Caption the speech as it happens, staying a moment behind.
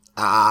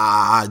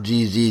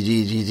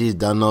G.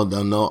 Don't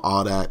know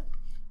all that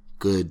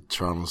good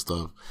Toronto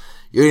stuff.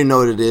 You already know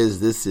what it is.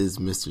 This is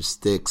Mr.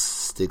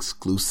 Sticks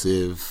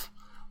exclusive,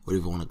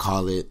 whatever you want to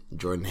call it.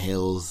 Jordan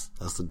Hales,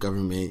 that's the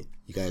government.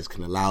 You guys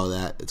can allow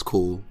that. It's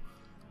cool.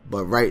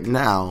 But right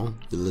now,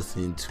 you're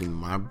listening to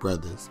my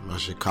brothers, my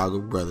Chicago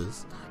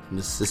brothers, from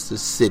the sister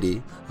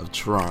city of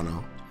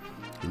Toronto.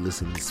 You're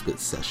listening to Spit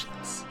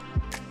Sessions.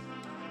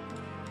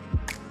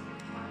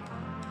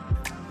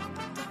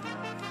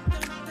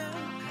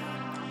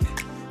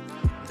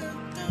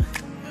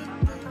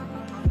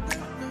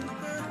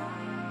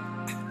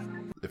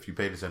 If you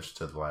paid attention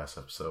to the last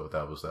episode,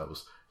 that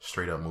was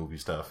straight up movie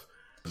stuff.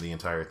 The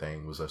entire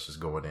thing was us just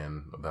going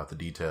in about the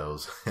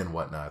details and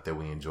whatnot that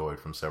we enjoyed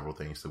from several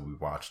things that we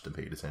watched and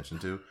paid attention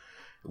to.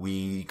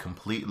 We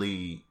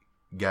completely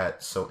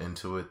got so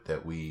into it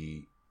that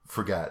we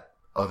forgot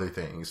other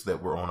things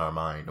that were on our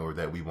mind or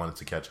that we wanted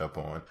to catch up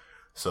on.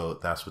 So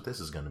that's what this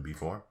is going to be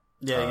for.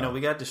 Yeah, we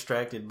got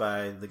distracted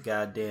by the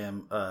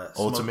goddamn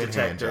smoke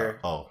detector.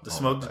 The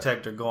smoke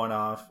detector going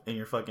off in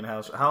your fucking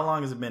house. How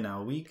long has it been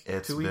now? A week?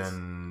 2 weeks? It's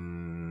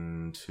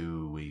been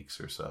 2 weeks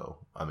or so.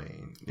 I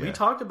mean, yeah. We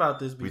talked about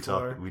this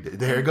before. We did.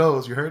 There it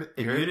goes. You heard it?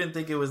 You didn't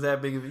think it was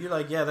that big of a... You're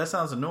like, yeah, that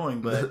sounds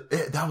annoying, but...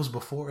 That was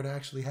before it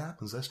actually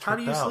happens. That's how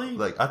do you sleep?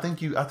 Like, I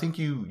think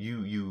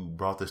you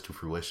brought this to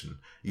fruition.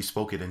 You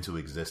spoke it into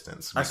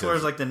existence. I swear it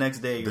was like the next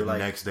day. You're like...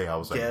 The next day I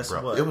was like,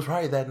 bro. What? It was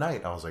right that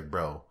night. I was like,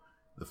 bro...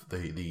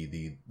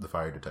 The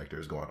fire detector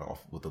is going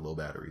off with the little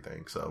battery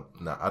thing. So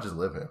I just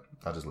live here.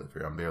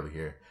 I'm barely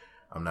here.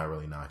 I'm not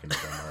really knocking it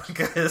that much.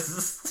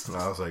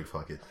 I was like,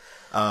 fuck it.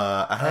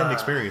 I had an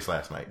experience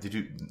last night. Did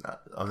you?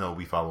 I know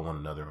we follow one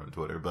another on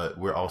Twitter, but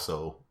we're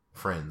also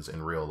friends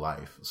in real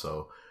life.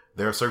 So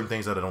there are certain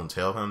things that I don't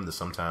tell him that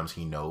sometimes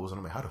he knows, and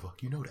I'm like, how the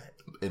fuck you know that?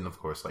 And of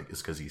course, like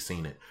it's because he's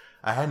seen it.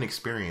 I had an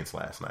experience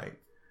last night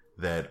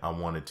that I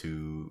wanted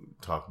to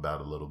talk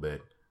about a little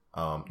bit.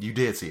 You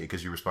did see it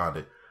because you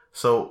responded.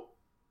 So,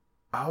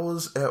 I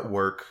was at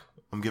work.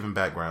 I'm giving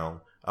background.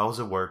 I was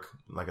at work.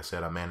 Like I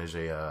said, I manage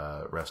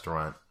a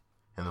restaurant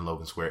in the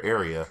Logan Square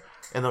area.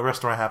 And the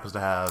restaurant happens to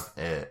have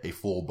a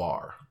full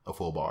bar.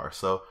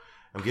 So,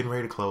 I'm getting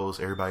ready to close.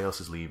 Everybody else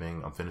is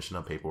leaving. I'm finishing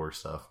up paperwork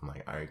stuff. I'm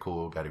like, all right,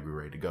 cool. Got to be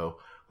ready to go.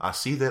 I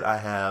see that I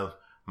have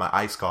my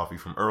iced coffee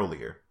from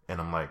earlier.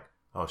 And I'm like,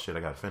 oh, shit, I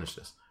got to finish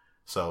this.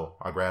 So,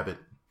 I grab it.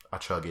 I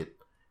chug it.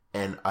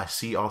 And I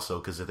see also,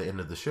 because at the end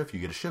of the shift, you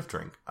get a shift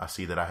drink. I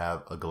see that I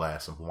have a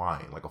glass of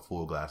wine, like a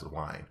full glass of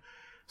wine.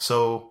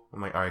 So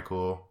I'm like, all right,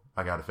 cool.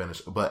 I got to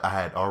finish. But I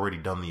had already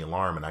done the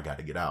alarm and I got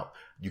to get out.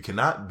 You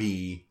cannot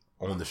be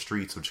on the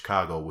streets of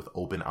Chicago with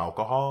open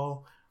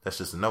alcohol. That's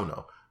just a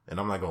no-no. And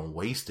I'm not going to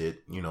waste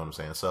it. You know what I'm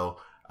saying? So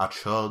I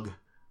chug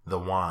the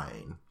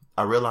wine.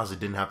 I realized it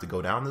didn't have to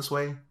go down this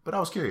way, but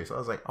I was curious. I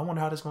was like, I wonder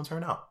how this is going to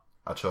turn out.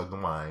 I chugged the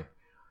wine.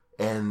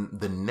 And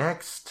the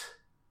next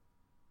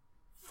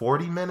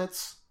 40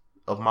 minutes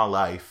of my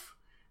life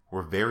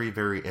were very,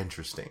 very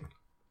interesting.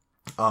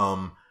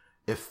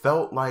 It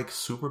felt like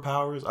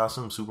superpowers. I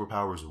assume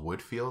superpowers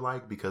would feel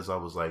like, because I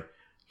was like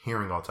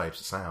hearing all types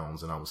of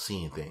sounds and I was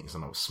seeing things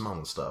and I was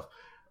smelling stuff.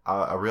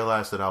 I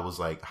realized that I was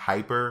like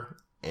hyper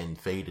and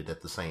faded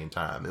at the same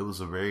time. It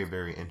was a very,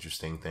 very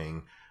interesting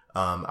thing.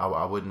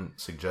 I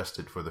wouldn't suggest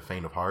it for the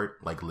faint of heart,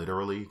 like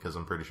literally, because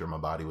I'm pretty sure my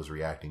body was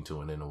reacting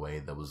to it in a way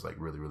that was like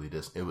really, really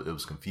it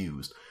was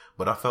confused.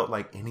 But I felt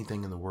like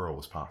anything in the world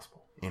was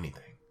possible.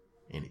 Anything.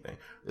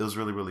 It was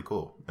really, really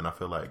cool. And I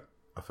feel like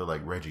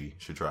Reggie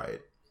should try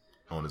it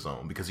on his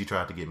own, because he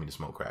tried to get me to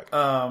smoke crack.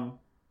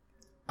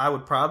 I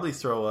would probably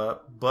throw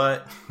up,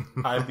 but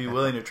I'd be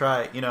willing to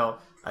try it. You know,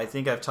 I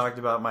think I've talked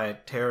about my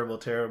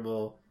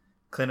terrible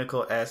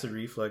clinical acid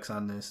reflux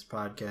on this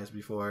podcast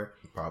before.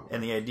 Probably.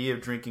 And the idea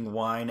of drinking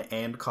wine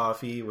and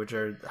coffee, which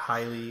are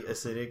highly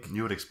acidic.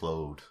 You would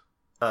explode.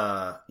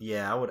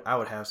 Yeah, I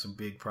would have some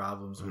big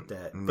problems with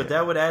that. But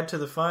that would add to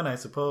the fun, I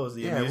suppose.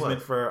 The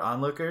amusement for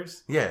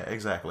onlookers. Yeah,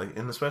 exactly.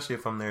 And especially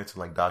if I'm there to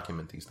like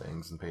document these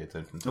things and pay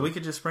attention to We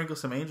could just sprinkle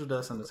some angel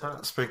dust on the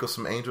top. Sprinkle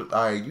some angel.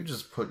 All right, you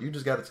just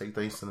got to take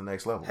things to the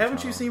next level.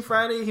 Haven't you seen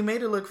Friday? He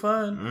made it look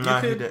fun. No,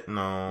 he didn't.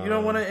 No. You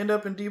don't want to end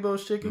up in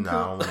Debo's chicken coop? No,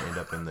 I don't want to end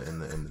up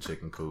in the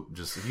chicken coop.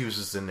 He was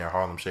just in there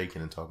Harlem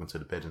shaking and talking to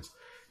the pigeons.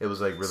 It was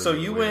like really. So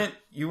really weird.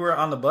 You were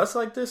on the bus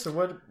like this, or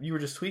what? You were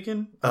just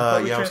tweaking? Yeah,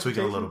 I was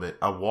tweaking a little bit.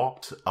 I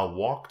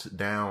walked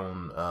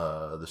down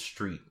the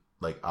street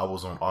like I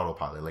was on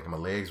autopilot. Like my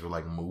legs were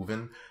like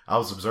moving. I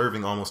was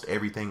observing almost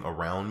everything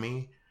around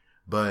me,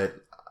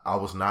 but I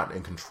was not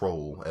in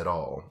control at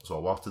all. So I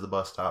walked to the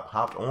bus stop,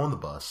 hopped on the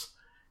bus,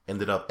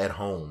 ended up at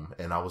home,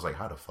 and I was like,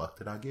 "How the fuck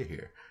did I get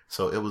here?"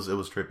 So it was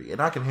trippy,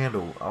 and I can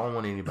handle. I don't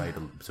want anybody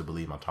to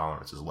believe my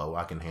tolerance is low.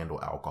 I can handle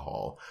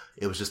alcohol.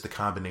 It was just the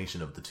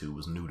combination of the two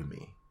was new to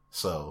me.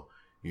 So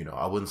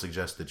I wouldn't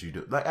suggest that you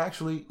do. Like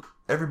actually,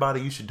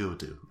 everybody, you should do it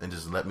too, and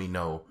just let me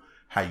know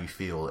how you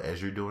feel as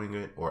you're doing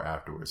it or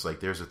afterwards. Like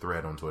there's a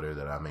thread on Twitter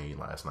that I made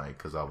last night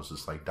because I was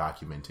just like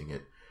documenting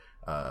it.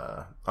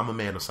 I'm a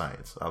man of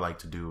science. I like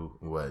to do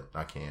what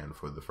I can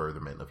for the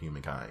furtherment of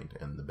humankind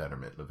and the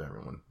betterment of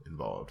everyone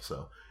involved.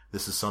 So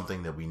This is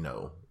something that we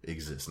know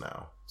exists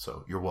now.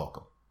 So you're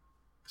welcome.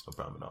 It's no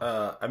problem at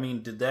all. I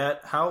mean, did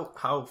that?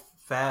 How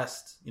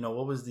fast? You know,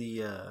 what was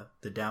the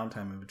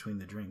downtime in between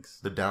the drinks?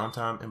 The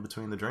downtime in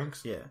between the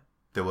drinks? Yeah,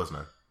 there was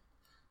none.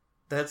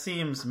 That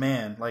seems,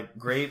 man, like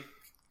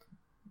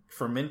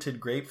fermented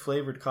grape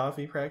flavored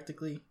coffee,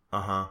 practically.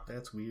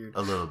 That's weird.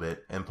 A little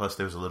bit, and plus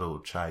there's a little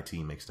chai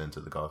tea mixed into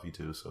the coffee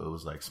too, so it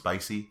was like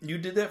spicy. You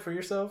did that for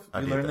yourself?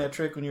 You learned that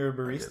trick when you were a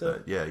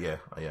barista? Yeah.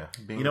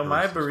 You know,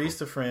 my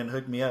barista friend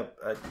hooked me up.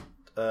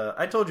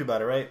 I told you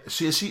about it, right?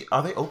 Is she?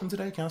 Are they open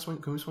today? Can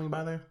we swing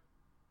by there?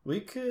 We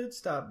could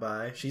stop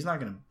by. She's not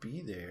going to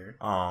be there.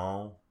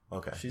 Oh,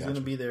 okay. She's going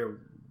to be there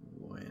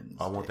Wednesday.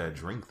 I want that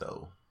drink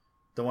though.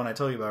 The one I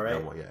told you about,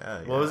 right?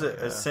 Yeah. What was it?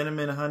 Yeah. A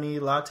cinnamon honey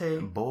latte?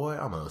 Boy,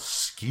 I'm a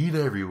skeet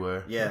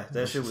everywhere. Yeah,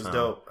 that shit was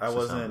dope. I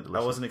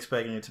wasn't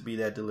expecting it to be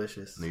that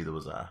delicious. Neither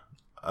was I.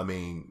 I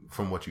mean,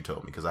 from what you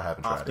told me, because I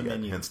haven't tried it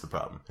yet. Hence the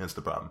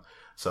problem.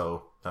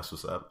 So that's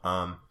what's up.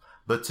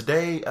 But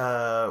today,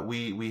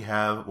 we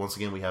have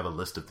a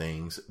list of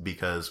things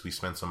because we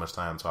spent so much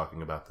time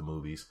talking about the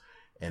movies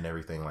and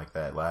everything like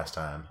that last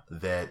time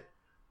that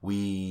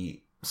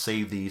we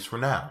saved these for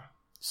now.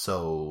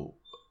 So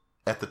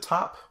at the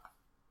top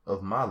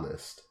of my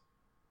list,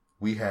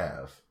 we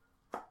have,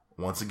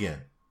 once again,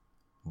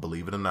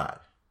 believe it or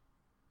not,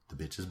 the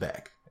bitch is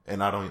back.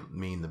 And I don't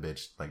mean the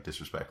bitch like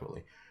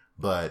disrespectfully,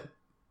 but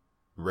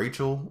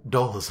Rachel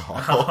Dolezal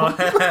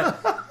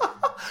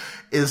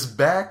is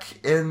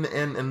back in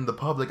the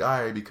public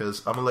eye because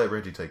I'm gonna let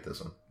Reggie take this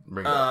one.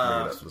 Bring it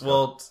up.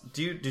 Well,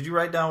 did you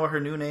write down what her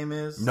new name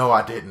is? No,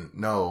 I didn't.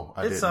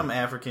 It's some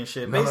African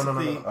shit. No.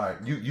 Basically, All right,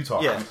 you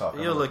talk. Yeah, you talk.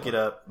 You'll look it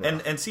up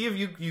and see if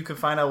you can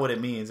find out what it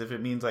means. If it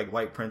means like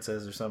white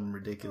princess or something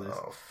ridiculous.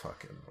 Oh my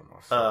fucking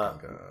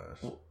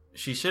gosh!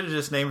 She should have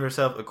just named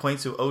herself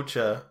Akwensu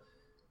Ocha.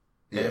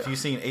 Yeah. And if you've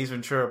seen Ace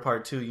Ventura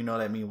Part 2, you know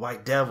that means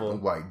White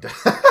Devil.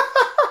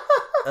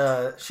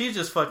 She's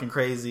just fucking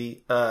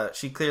crazy.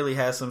 She clearly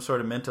has some sort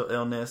of mental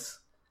illness.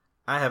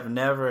 I have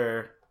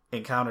never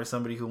encountered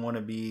somebody who want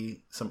to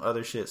be some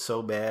other shit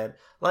so bad.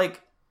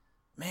 Like,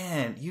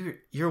 man,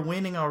 you're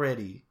winning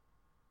already.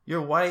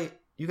 You're white.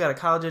 You got a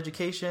college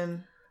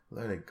education.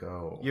 Let it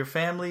go. Your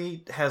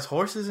family has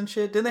horses and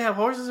shit. Didn't they have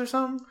horses or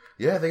something?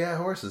 Yeah, they got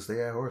horses.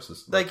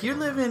 Like you're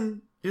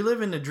living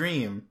the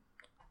dream,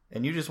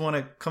 and you just want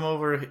to come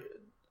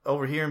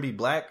over here and be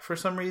black for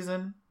some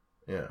reason.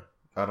 Yeah.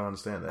 I don't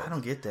understand that. I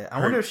don't get that. I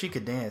wonder if she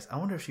could dance. I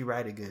wonder if she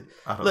ride it good.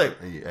 I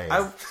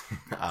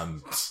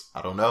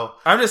don't know.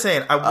 I'm just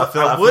saying.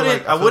 I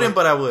wouldn't,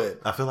 but I would.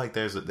 I feel like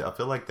there's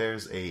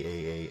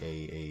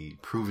a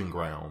proving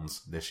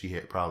grounds that she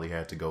probably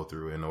had to go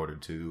through in order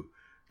to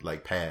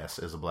like pass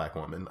as a black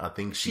woman. I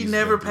think she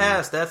never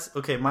passed. That's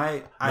okay.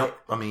 I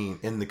mean,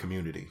 in the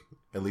community,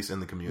 at least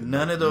in the community,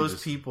 none of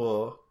those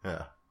people.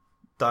 Yeah.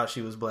 Thought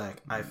she was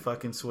black. I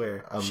fucking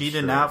swear. She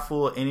did not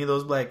fool any of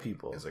those black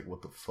people. It's like,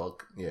 what the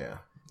fuck? Yeah.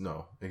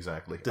 No,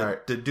 exactly.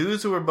 The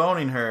dudes who were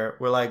boning her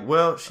were like,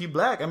 well, she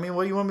black. I mean,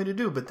 what do you want me to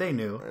do? But they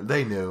knew.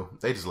 They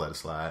just let it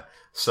slide.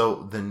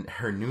 So then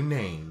her new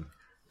name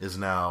is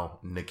now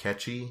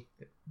Nkechi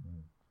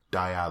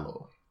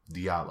Diallo.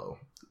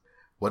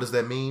 What does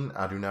that mean?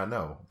 I do not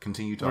know.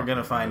 Continue talking. We're going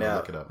to find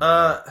out. Look it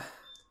up.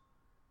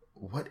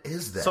 What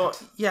is that? So,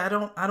 yeah,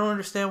 I don't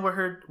understand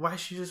why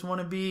she just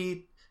want to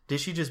be... Did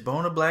she just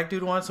bone a black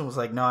dude once and was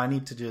like, no, I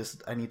need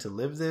to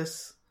live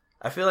this?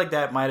 I feel like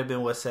that might have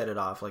been what set it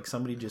off. Like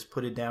somebody just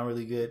put it down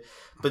really good.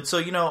 But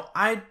so,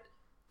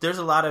 there's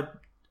a lot of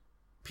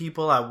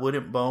people I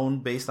wouldn't bone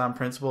based on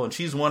principle, and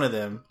she's one of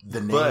them. The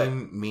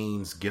name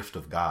means gift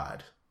of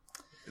God.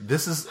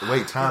 This is,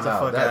 time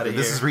out.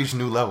 This has reached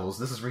new levels.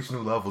 This has reached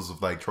new levels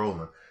of like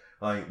trolling.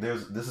 Like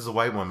this is a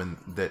white woman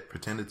that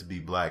pretended to be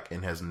black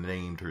and has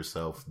named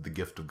herself the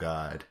gift of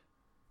God.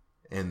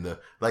 And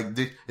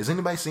is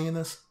anybody seeing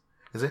this?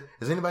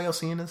 Is anybody else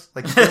seeing this?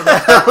 Like, do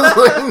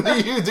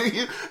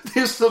you?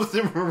 There's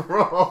something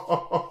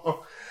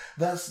wrong.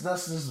 That's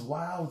just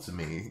wild to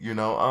me.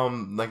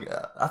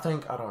 I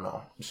think I don't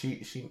know.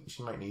 She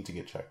might need to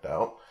get checked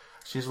out.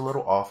 She's a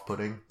little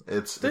off-putting.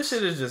 This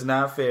shit is just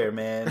not fair,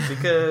 man.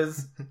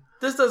 Because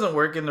this doesn't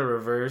work in the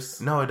reverse.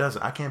 No, it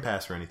doesn't. I can't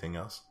pass for anything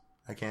else.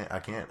 I can't. I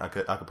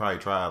could probably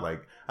try.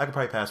 I could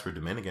probably pass for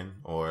Dominican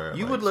or.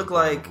 You would look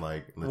like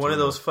one of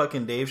those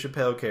fucking Dave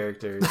Chappelle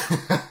characters.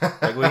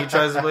 Like when he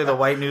tries to play the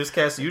white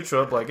newscaster, you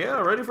show up like,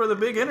 yeah, ready for the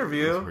big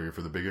interview. Ready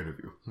for the big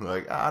interview.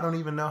 Like I don't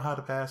even know how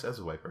to pass as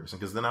a white person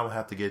because then I would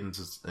have to get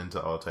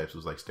into all types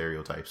of like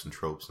stereotypes and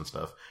tropes and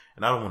stuff,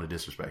 and I don't want to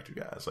disrespect you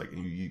guys. Like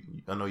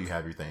I know you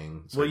have your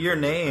thing. Well, your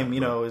name,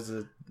 is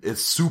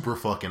it's super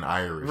fucking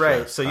Irish, right?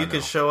 Yes, so you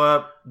could show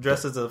up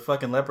dressed as a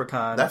fucking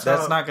leprechaun. That's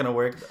not going to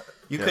work.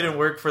 You couldn't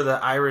work for the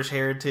Irish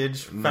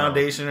Heritage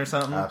Foundation or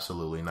something?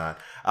 Absolutely not.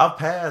 I've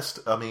passed.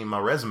 I mean, my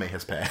resume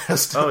has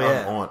passed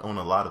on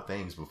a lot of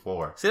things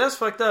before. See, that's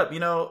fucked up.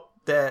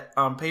 that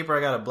on paper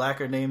I got a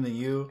blacker name than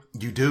you?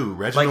 You do,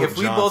 Reginald. Like if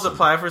we Johnson. both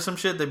apply for some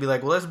shit, they'd be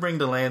like, "Well, let's bring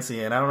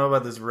Delancey in." I don't know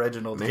about this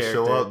Reginald They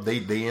character. show up.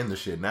 They in the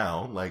shit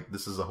now. Like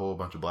this is a whole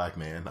bunch of black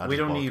men. We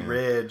don't need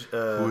Reg.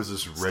 Who is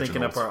this?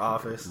 Stinking up our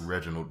office.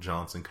 Reginald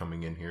Johnson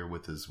coming in here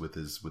with his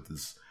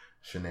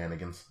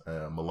shenanigans,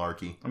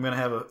 malarkey. I'm gonna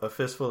have a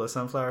fistful of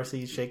sunflower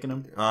seeds, shaking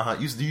them.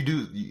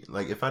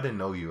 Like if I didn't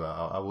know you,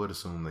 I would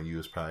assume that you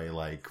was probably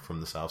like from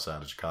the south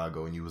side of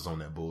Chicago and you was on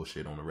that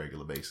bullshit on a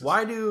regular basis.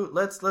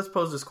 Let's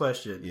pose this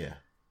question. Yeah.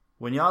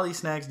 When y'all eat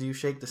snacks, do you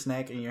shake the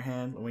snack in your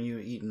hand when you're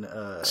eating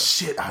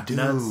shit, I do.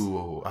 Nuts?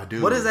 I do.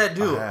 What does that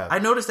do? I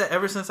noticed that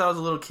ever since I was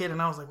a little kid,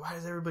 and I was like, why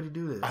does everybody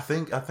do this? I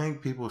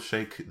think people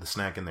shake the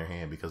snack in their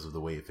hand because of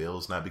the way it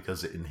feels, not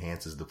because it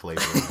enhances the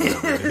flavor of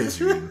whatever it is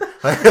you're eating.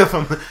 Like if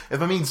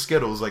I'm eating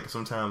Skittles, like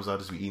sometimes I'll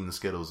just be eating the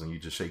Skittles and you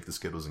just shake the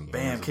Skittles in your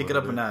hands. Bam, kick it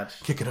up a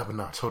notch. Kick it up a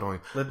notch. Hold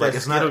on. Let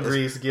that Skittle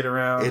grease get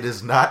around. It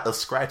is not a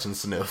scratch and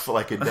sniff.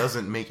 Like it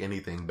doesn't make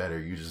anything better.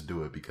 You just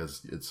do it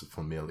because it's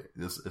familiar.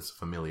 It's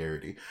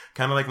familiarity.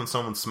 Kind of like when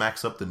someone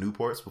smacks up the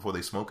Newports before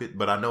they smoke it,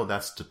 but I know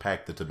that's to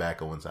pack the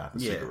tobacco inside the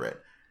cigarette.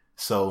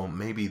 So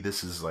maybe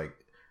this is like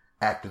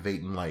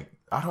activating, like,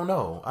 I don't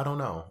know.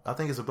 I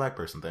think it's a black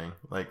person thing.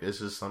 Like, it's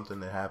just something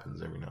that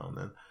happens every now and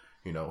then.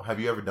 You know, have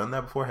you ever done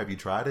that before? Have you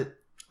tried it?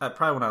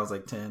 Probably when I was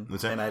like 10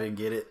 and I didn't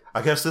get it.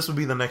 I guess this would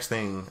be the next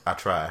thing I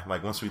try.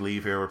 Like, once we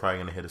leave here, we're probably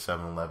going to hit a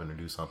 7-Eleven or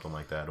do something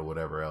like that or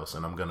whatever else.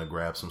 And I'm going to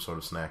grab some sort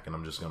of snack and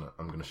I'm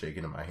going to shake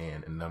it in my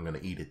hand and I'm going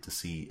to eat it to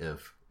see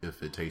if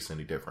it tastes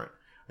any different.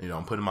 You know,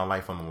 I'm putting my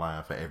life on the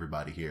line for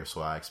everybody here,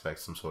 so I expect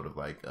some sort of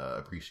like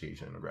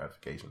appreciation or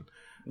gratification.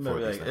 For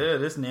like,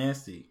 this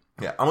nasty.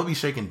 Yeah, I'm gonna be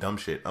shaking dumb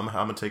shit. I'm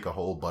gonna take a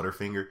whole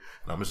Butterfinger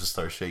and I'm gonna just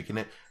start shaking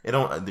it.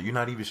 You're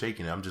not even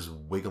shaking it. I'm just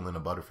wiggling a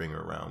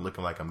Butterfinger around,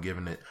 looking like I'm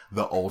giving it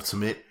the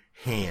ultimate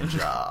hand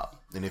job.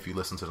 And if you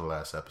listen to the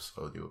last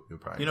episode, you'll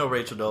probably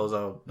Rachel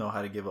Dolezal know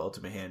how to give an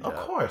ultimate hand job.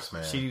 Of course,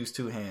 man. She used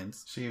 2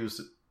 hands. I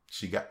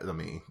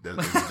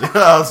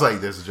was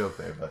like, there's a joke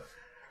there, but.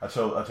 I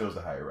chose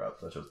the higher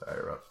up.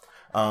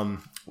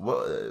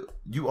 Well,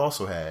 you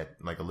also had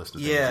like a list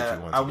of things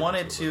that you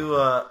wanted to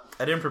I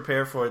didn't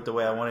prepare for it the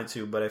way I wanted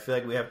to, but I feel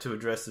like we have to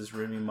address this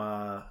Remy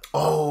Ma.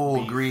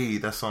 Oh,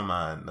 agreed. That's on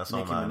mine. That's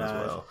Nicki on mine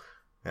Minaj. As well.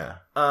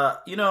 Yeah.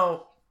 You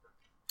know,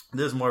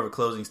 this is more of a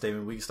closing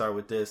statement. We can start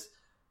with this.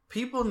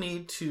 People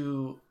need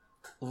to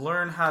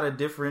learn how to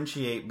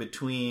differentiate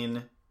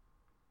between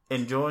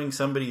enjoying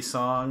somebody's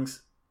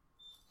songs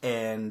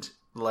and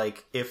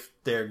like if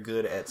they're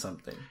good at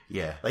something.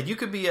 Yeah. Like you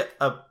could be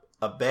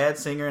a bad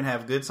singer and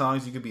have good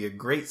songs. You could be a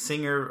great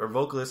singer or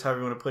vocalist,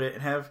 however you want to put it,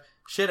 and have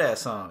shit ass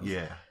songs.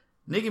 Yeah.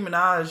 Nicki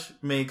Minaj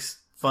makes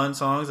fun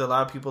songs that a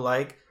lot of people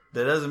like.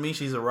 That doesn't mean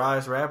she's a raw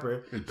ass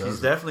rapper. She's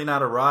definitely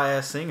not a raw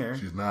ass singer.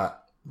 She's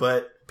not.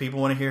 But people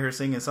want to hear her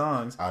singing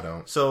songs. I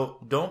don't.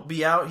 So don't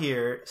be out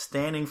here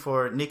standing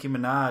for Nicki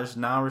Minaj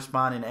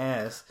non-responding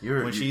ass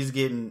when she's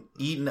getting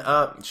eaten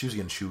up. She was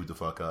getting chewed the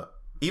fuck up.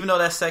 Even though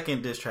that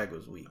second diss track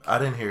was weak. I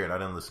didn't hear it. I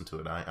didn't listen to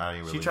it. I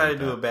didn't really. She tried to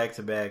do it back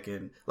to back,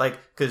 and like,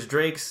 because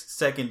Drake's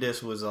second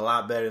diss was a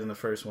lot better than the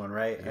first one,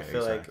 right? Yeah, I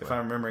feel like, if I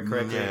remember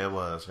correctly. Yeah, it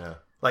was, yeah.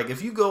 Like,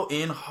 if you go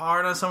in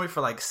hard on somebody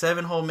for like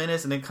 7 whole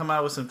minutes and then come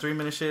out with some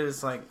 3-minute shit,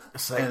 it's like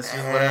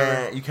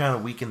whatever. You kind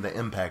of weaken the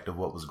impact of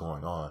what was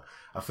going on.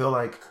 I feel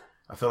like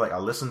I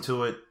listened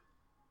to it,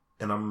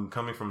 and I'm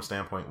coming from a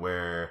standpoint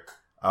where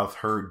I've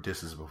heard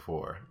disses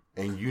before,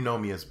 and you know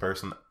me as a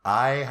person.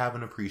 I have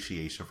an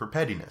appreciation for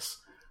pettiness.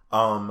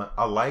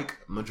 I like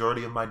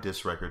majority of my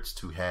diss records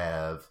to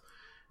have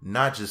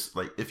not just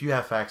like if you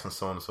have facts and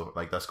so on and so forth,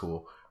 like that's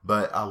cool.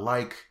 But I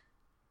like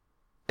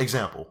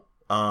example,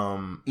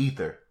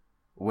 Ether.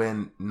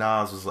 When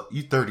Nas was like,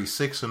 "You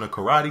 36 in a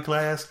karate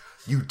class,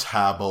 you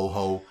Tabo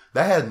ho."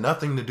 That had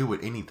nothing to do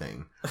with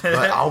anything.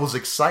 But I was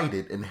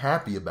excited and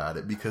happy about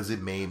it because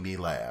it made me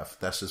laugh.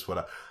 That's just what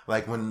I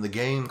like. When the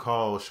game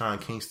called Sean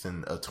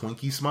Kingston a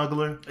Twinkie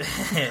smuggler,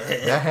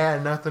 that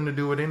had nothing to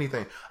do with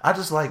anything. I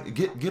just like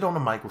get on the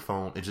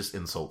microphone and just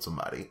insult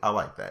somebody. I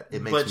like that.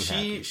 It makes me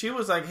happy. But she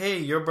was like, "Hey,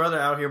 your brother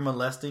out here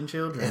molesting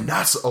children," and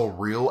that's a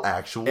real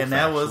actual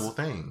factual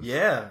thing.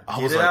 Yeah, I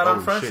get was it like, out on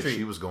oh, Front shit, Street.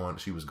 She was going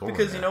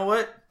because you know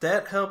what?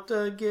 That helped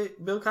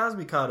get Bill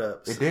Cosby caught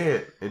up. It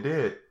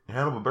did.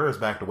 Hannibal Buress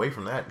backed away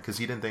from that because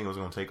he didn't think it was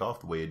going to take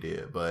off the way it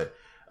did. But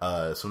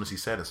as soon as he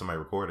said it, somebody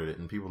recorded it,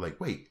 and people were like,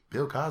 "Wait,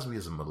 Bill Cosby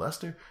is a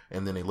molester?"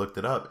 And then they looked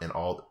it up, and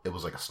it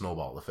was like a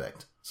snowball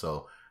effect.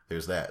 So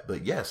there's that.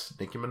 But yes,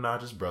 Nicki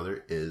Minaj's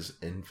brother is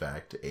in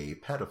fact a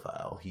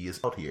pedophile. He is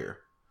out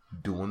here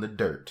doing the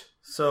dirt.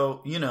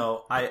 So you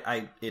know,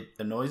 it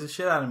annoys the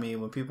shit out of me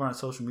when people on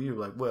social media are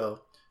like,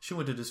 "Well, she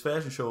went to this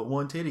fashion show with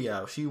one titty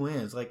out. She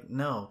wins." Like,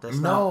 no, that's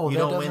not. You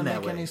don't win that way. That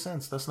doesn't make any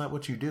sense. That's not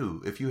what you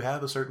do. If you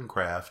have a certain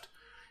craft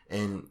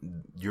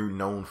and you're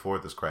known for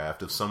this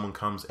craft, if someone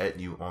comes at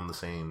you on the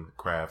same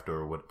craft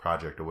or what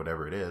project or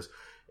whatever it is,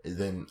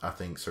 then I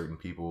think certain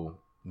people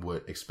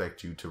would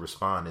expect you to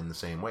respond in the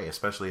same way,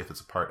 especially if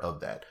it's a part of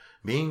that.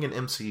 Being an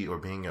MC or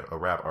being a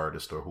rap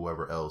artist or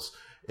whoever else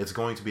it's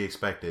going to be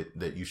expected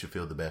that you should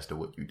feel the best at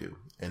what you do.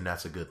 And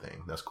that's a good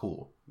thing. That's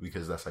cool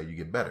because that's how you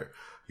get better.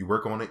 You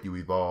work on it, you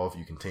evolve,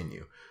 you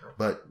continue.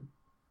 But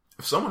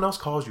if someone else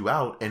calls you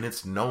out and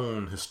it's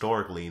known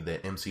historically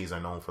that MCs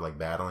are known for like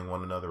battling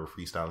one another or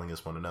freestyling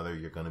against one another,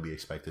 you're going to be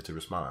expected to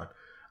respond.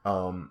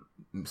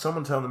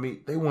 Someone telling me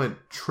they went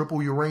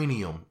triple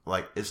uranium,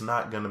 like it's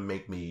not going to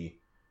make me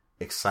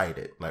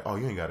excited. Like, oh,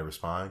 you ain't got to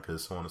respond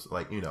because someone is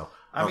like, you know.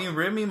 I mean,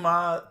 Remy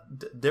Ma,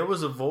 there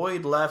was a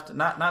void left.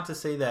 Not to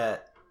say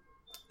that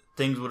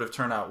things would have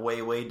turned out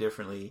way, way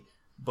differently,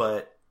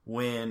 but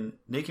when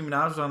Nicki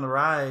Minaj was on the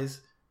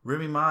rise,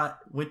 Remy Ma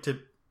went to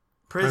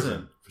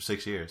prison for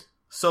 6 years.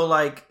 So,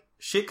 like,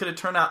 shit could have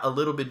turned out a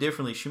little bit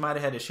differently. She might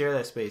have had to share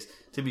that space.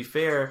 To be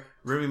fair,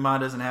 Remy Ma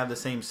doesn't have the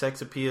same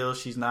sex appeal.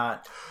 She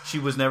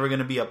was never going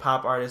to be a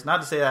pop artist.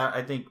 Not to say that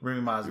I think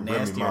Remy Ma is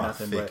nasty or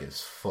nothing, thick but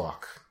as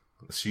fuck.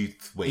 Nicki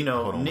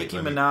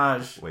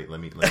Minaj. Let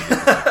me get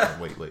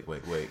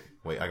this.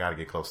 Wait. I gotta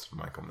get close to the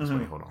mic on this.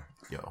 Wait, hold on.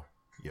 Yo.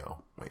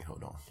 Wait,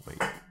 hold on.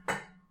 Wait.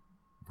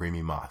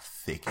 Remy Ma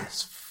thick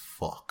as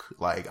fuck.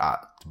 Like,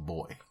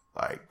 boy.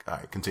 Like, all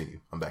right, continue.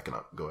 I'm backing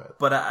up. Go ahead.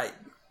 But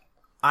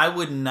I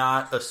would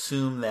not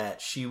assume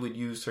that she would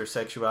use her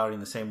sexuality in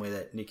the same way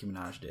that Nicki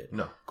Minaj did.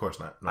 No, of course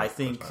not. I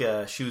think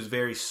she was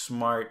very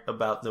smart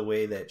about the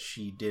way that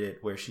she did it,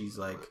 where she's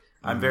like,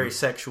 I'm very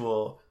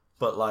sexual,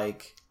 but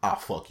like, I'll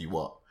fuck you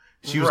up.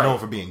 She was known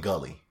for being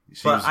gully.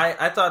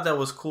 I thought that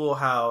was cool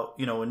how,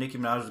 you know, when Nicki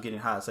Minaj was getting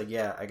hot, it's like,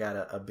 yeah, I got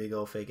a big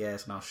old fake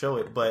ass and I'll show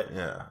it, but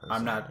yeah,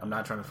 I'm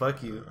not trying to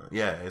fuck you.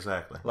 Yeah,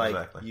 exactly. Like,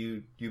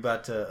 you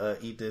about to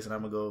eat this and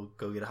I'm gonna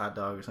go get a hot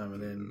dog or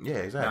something and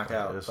then knock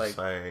out. It's like,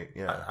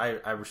 yeah.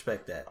 I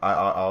respect that. I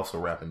also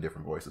rap in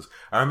different voices.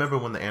 I remember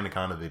when the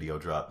Anaconda video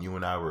dropped, you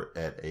and I were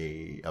at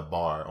a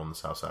bar on the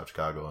south side of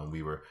Chicago and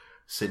we were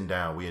sitting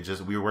down. We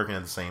were working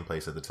at the same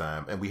place at the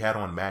time, and we had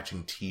on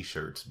matching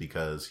T-shirts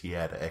because he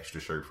had an extra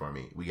shirt for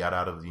me. We got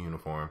out of the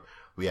uniform.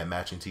 We had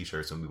matching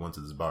T-shirts, and we went to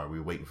this bar. We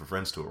were waiting for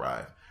friends to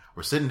arrive.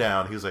 We're sitting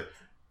down. He was like,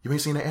 "You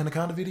ain't seen the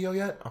Anaconda video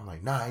yet?" I'm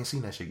like, "Nah, I ain't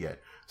seen that shit yet."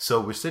 So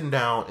we're sitting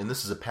down, and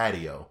this is a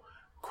patio,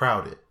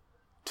 crowded,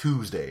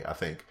 Tuesday, I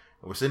think.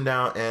 We're sitting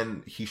down,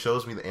 and he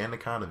shows me the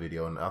Anaconda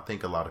video, and I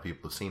think a lot of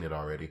people have seen it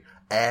already.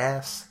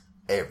 Ass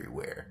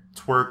everywhere,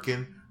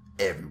 twerking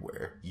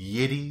everywhere,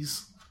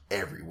 yitties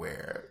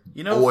everywhere,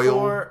 you know,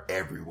 oil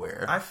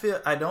everywhere.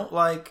 I don't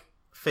like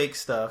fake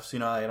stuff. So, you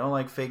know, I don't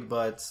like fake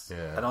butts.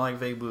 Yeah. I don't like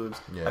fake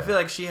boobs. Yeah. I feel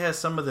like she has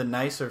some of the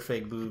nicer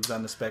fake boobs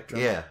on the spectrum.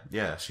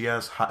 Yeah. She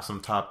has some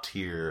top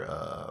tier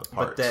parts.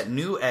 But that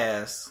new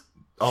ass.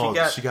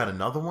 She got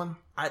another one.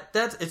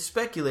 It's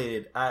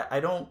speculated. I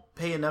don't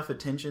pay enough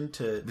attention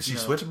to. Did she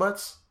switch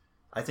butts?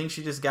 I think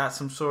she just got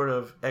some sort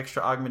of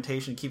extra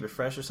augmentation to keep it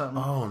fresh or something.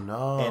 Oh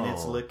no! And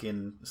it's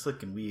looking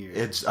weird.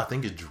 I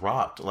think it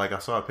dropped. Like I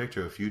saw a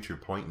picture of Future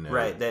pointing at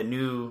it. That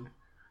new.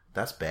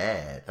 That's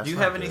bad. Do you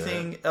have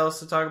anything else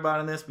to talk about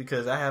in this?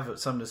 Because I have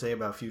something to say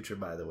about Future,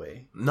 by the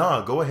way.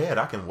 No, go ahead.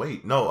 I can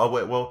wait. No,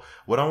 wait. Well,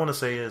 what I want to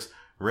say is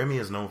Remy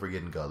is known for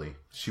getting gully.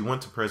 She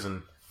went to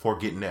prison for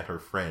getting at her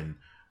friend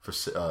for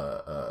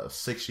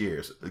 6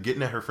 years,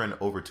 getting at her friend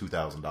over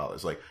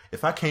 $2,000. Like,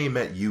 if I came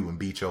at you and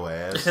beat your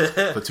ass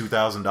for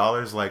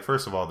 $2,000, like,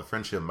 first of all, the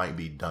friendship might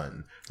be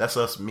done.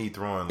 That's me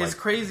throwing. Like, it's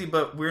crazy,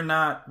 but we're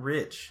not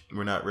rich.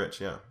 We're not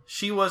rich. Yeah.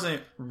 She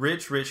wasn't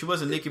rich. She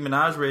wasn't Nicki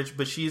Minaj rich,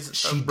 but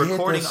she's a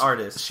recording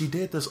artist. She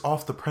did this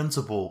off the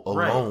principle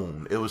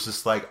alone. Right. It was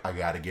just like, I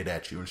got to get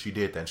at you, and she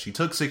did that. And she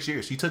took 6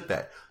 years. She took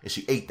that, and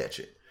she ate that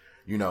shit.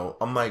 You know,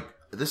 I'm like,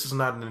 this is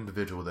not an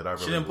individual that I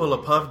really... She didn't pull a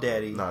Puff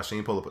Daddy. No, she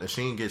didn't pull a...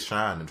 She didn't get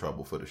Shine in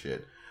trouble for the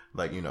shit.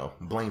 Like, you know,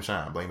 blame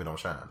Shine. Blame it on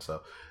Shine.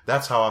 So,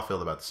 that's how I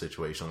feel about the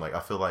situation. Like,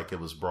 I feel like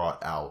it was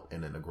brought out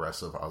in an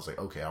aggressive... I was like,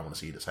 okay, I want to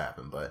see this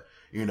happen. But,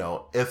 you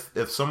know,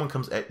 if someone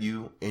comes at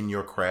you in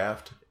your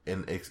craft,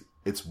 and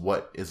it's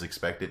what is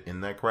expected in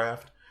that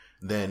craft,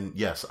 then,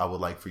 yes, I would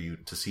like for you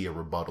to see a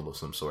rebuttal of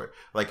some sort.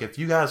 Like, if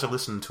you guys are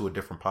listening to a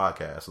different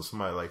podcast, and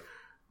somebody like...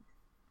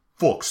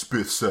 Fuck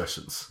Spit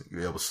Sessions.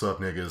 Yeah, what's up,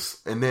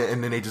 niggas? And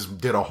then they just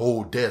did a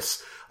whole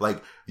diss.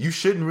 Like, you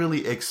shouldn't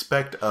really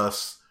expect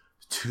us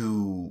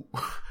to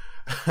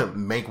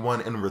make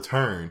one in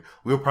return.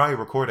 We'll probably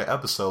record an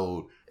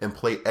episode and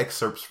play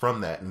excerpts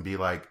from that and be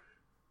like,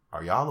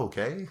 are y'all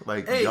okay?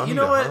 Like, hey, y'all you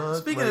know what?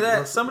 Speaking of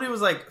that, somebody was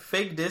like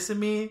fake dissing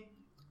me,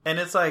 and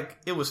it's like,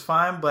 it was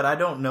fine, but I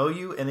don't know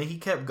you. And then he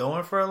kept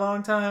going for a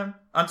long time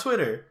on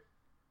Twitter.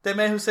 That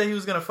man who said he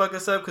was going to fuck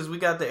us up because we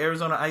got the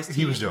Arizona Ice Tea.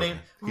 He was joking.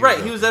 He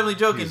was definitely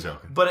joking.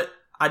 But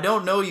I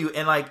don't know you.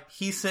 And, like,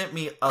 he sent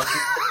me a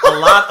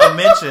lot of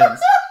mentions.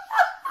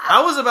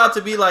 I was about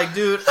to be like,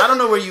 dude, I don't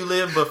know where you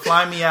live, but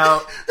fly me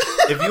out.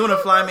 If you want to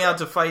fly me out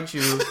to fight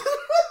you,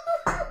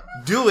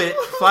 do it.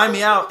 Fly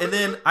me out. And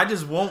then I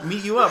just won't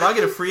meet you up. I'll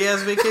get a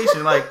free-ass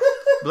vacation. Like,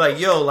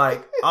 yo,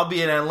 like, I'll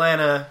be in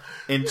Atlanta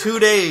in 2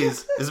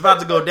 days. It's about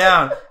to go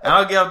down. And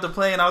I'll get off the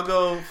plane. I'll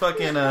go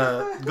fucking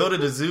go to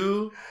the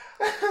zoo.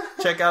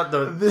 Check out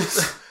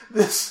this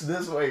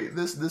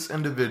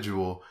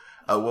individual.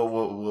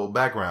 Well,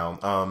 background.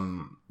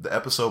 the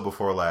episode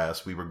before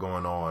last, we were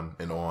going on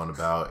and on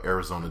about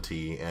Arizona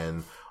tea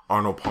and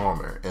Arnold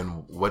Palmer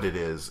and what it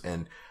is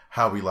and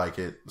how we like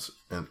it.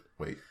 And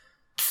wait.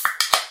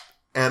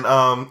 And,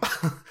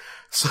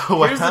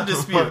 so here's the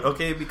dispute,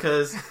 okay?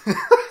 Because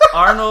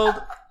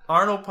Arnold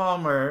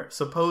Palmer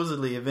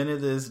supposedly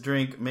invented this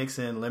drink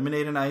mixing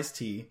lemonade and iced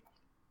tea.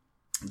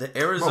 The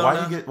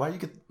Arizona.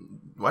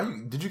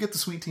 Bro, did you get the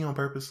sweet tea on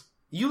purpose?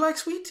 You like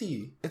sweet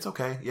tea. It's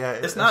okay. Yeah.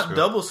 It's not true.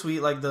 Double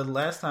sweet like the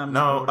last time.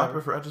 No,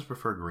 I just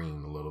prefer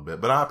green a little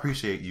bit, but I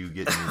appreciate you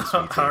getting me the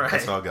sweet tea. All right.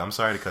 That's all good. I'm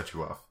sorry to cut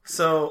you off.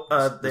 So,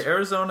 the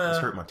Arizona. This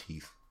hurt my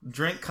teeth.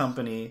 Drink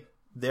company,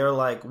 they're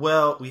like,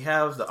 well, we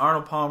have the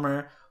Arnold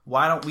Palmer.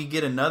 Why don't we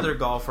get another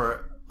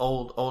golfer,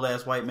 old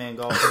ass white man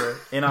golfer,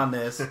 in on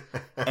this?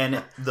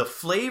 And the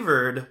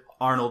flavored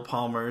Arnold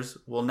Palmers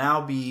will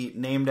now be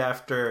named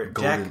after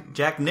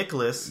Jack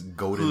Nicklaus,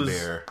 Golden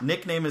Bear.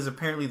 Nickname is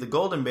apparently the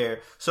Golden Bear.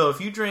 So if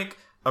you drink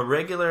a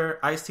regular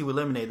iced tea with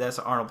lemonade, that's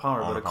an Arnold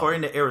Palmer. But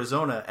according to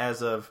Arizona,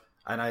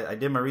 I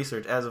did my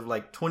research, as of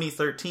like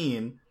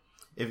 2013,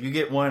 if you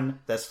get one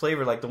that's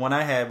flavored like the one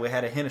I had, we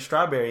had a hint of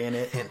strawberry in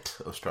it.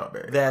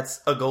 That's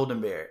a Golden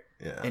Bear.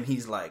 Yeah. And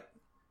he's like,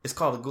 it's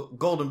called a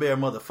Golden Bear,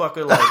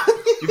 motherfucker. Like,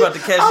 you about to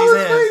catch these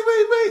hands.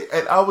 Wait.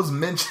 And I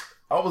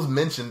was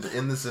mentioned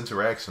in this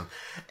interaction,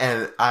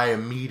 and I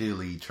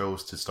immediately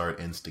chose to start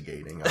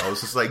instigating. I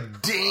was just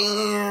like,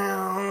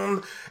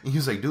 damn. And he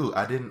was like, dude,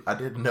 I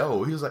didn't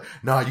know. He was like,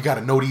 no, you got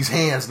to know these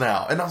hands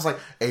now. And I was like,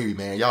 hey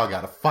man, y'all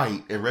got to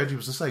fight. And Reggie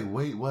was just like,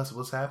 wait,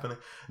 what's happening?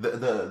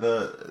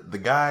 The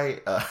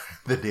guy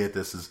that did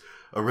this is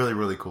a really,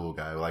 really cool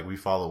guy. Like, we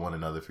follow one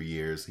another for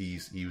years.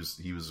 He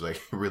was like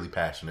really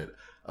passionate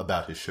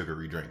about his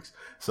sugary drinks.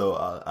 So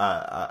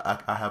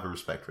I have a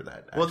respect for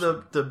that. Actually.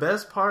 Well, the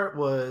best part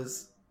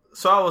was,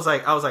 so I was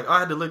like, oh, I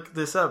had to look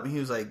this up, and he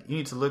was like, you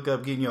need to look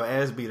up getting your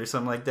ass beat or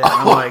something like that.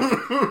 And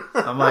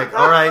I'm like,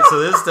 all right, so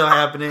this is still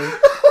happening.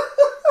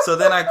 So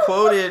then I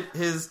quoted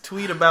his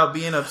tweet about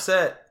being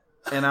upset.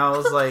 And I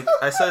was like,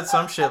 I said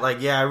some shit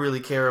like, yeah, I really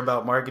care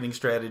about marketing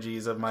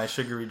strategies of my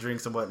sugary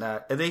drinks and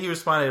whatnot. And then he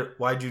responded,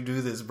 why'd you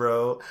do this,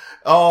 bro?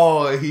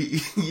 Oh, I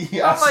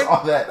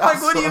saw that.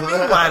 What do you mean,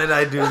 why did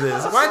I do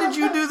this? Why did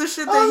you do the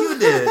shit that you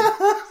did?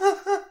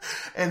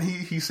 And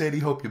he said he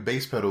hoped your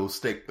bass pedal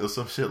stick or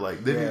some shit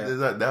like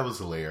that. That was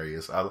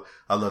hilarious. I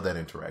love that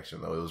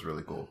interaction, though. It was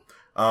really cool.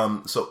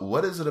 So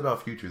what is it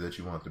about Future that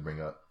you want to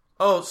bring up?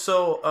 Oh,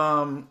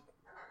 so,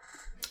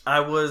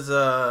 I was,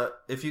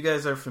 if you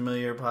guys are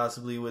familiar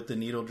possibly with the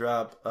Needle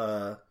Drop,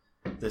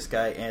 this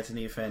guy,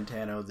 Anthony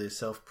Fantano, the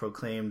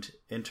self-proclaimed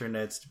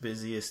internet's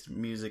busiest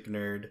music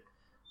nerd,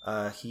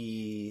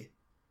 he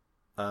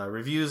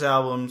reviews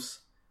albums.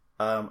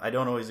 I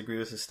don't always agree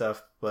with his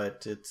stuff,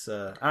 but it's,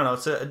 I don't know,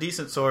 it's a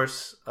decent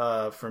source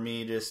for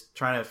me just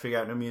trying to figure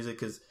out new music,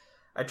 because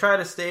I try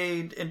to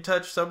stay in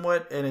touch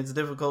somewhat, and it's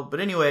difficult. But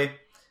anyway,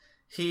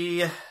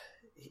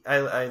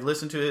 I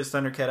listened to his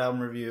Thundercat album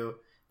review,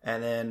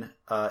 and then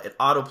it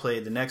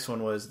autoplayed. The next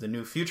one was the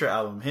new Future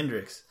album,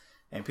 Hendrix.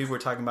 And people were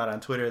talking about on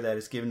Twitter that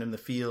it's giving him the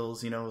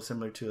feels,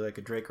 similar to like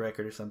a Drake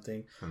record or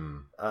something.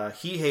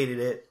 He hated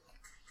it.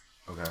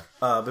 Okay.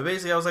 But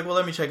basically I was like, well,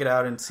 let me check it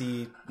out and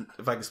see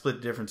if I can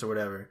split the difference or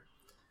whatever.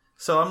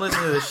 So I'm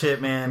listening to this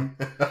shit, man.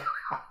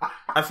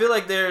 I feel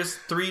like there's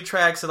 3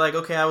 tracks that like,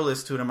 okay, I will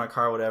listen to it in my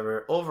car or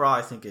whatever. Overall,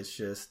 I think it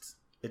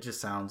just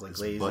sounds like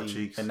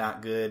lazy and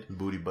not good.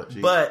 Booty butt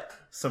cheeks. But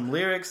some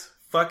lyrics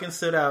fucking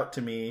stood out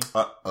to me.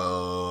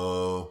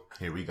 Uh-oh.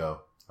 Here we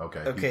go.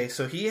 Okay.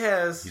 So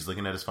he's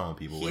looking at his phone,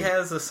 people. He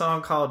has a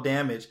song called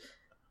Damage,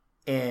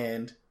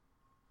 and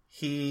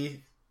he's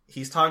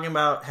talking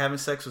about having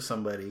sex with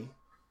somebody,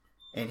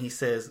 and he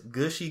says,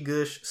 gushy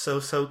gush so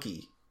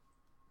soaky.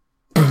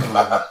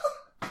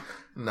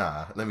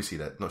 Nah, let me see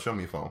that. No, show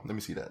me your phone. Let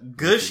me see that.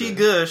 Gushy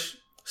gush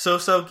so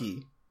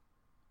soaky.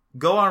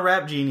 Go on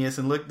Rap Genius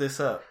and look this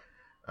up.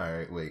 All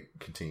right, wait.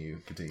 Continue.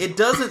 It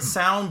doesn't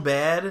sound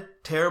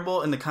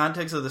terrible in the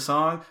context of the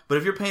song, but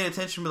if you're paying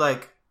attention, be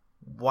like,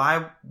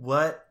 why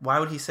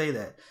would he say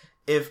that?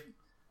 If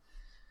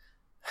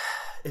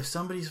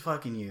somebody's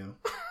fucking you,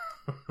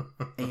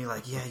 and you're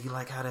like, yeah, you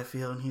like how that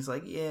feel, and he's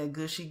like, yeah,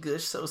 gushy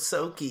gush so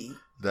soaky.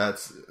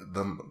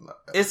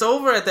 It's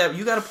over at that.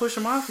 You got to push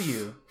him off of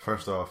you.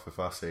 First off, if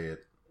I say it,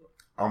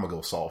 I'm gonna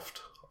go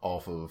soft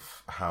off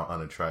of how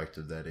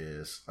unattractive that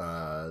is.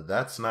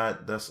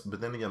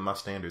 But then again, my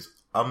standards.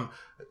 A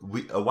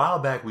while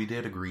back we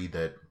did agree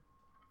that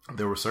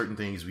there were certain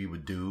things we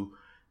would do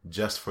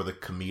just for the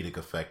comedic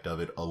effect of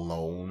it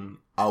alone.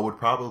 I would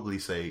probably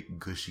say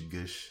gushy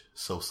gush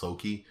so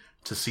soaky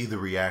to see the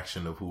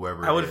reaction of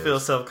whoever. I would feel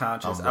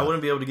self-conscious. I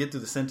wouldn't be able to get through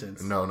the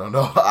sentence. No.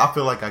 I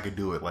feel like I could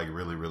do it like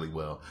really, really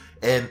well.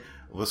 And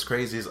what's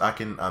crazy is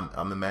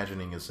I'm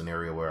imagining a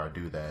scenario where I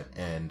do that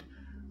and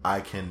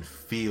I can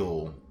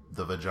feel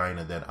the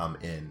vagina that I'm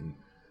in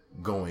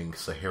going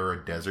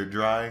Sahara Desert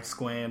dry.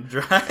 Squam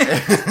dry.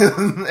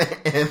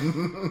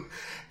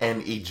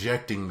 and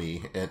ejecting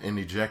me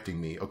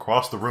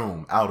across the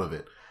room out of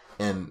it.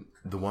 And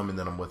the woman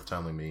that I'm with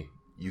telling me,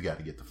 you got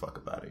to get the fuck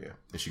up out of here.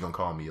 And she gonna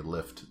call me a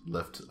lift.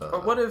 Or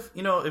what if,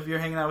 if you're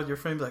hanging out with your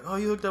friend, be like, oh,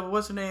 you hooked up with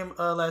what's her name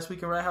last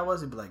weekend, right? How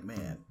was it? Be like,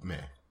 man,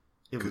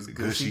 it was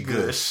gushy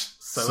gush,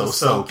 so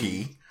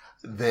soaky.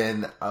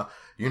 Then,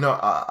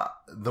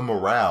 the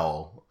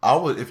morale,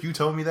 if you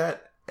told me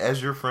that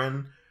as your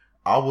friend,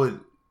 I would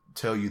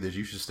tell you that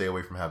you should stay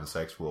away from having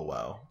sex for a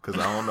while. Because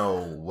I don't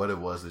know what it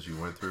was that you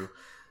went through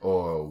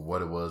or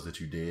what it was that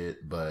you did,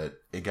 but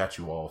it got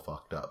you all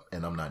fucked up.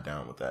 And I'm not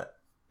down with that.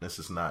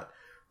 That's not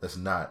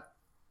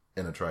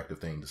an attractive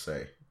thing to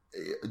say.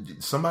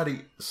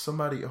 Somebody,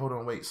 hold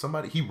on, wait.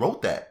 He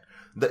wrote that.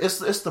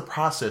 It's the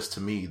process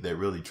to me that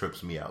really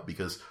trips me out,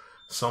 because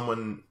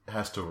someone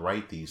has to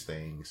write these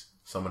things.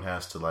 Someone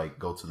has to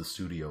go to the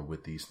studio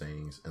with these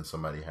things, and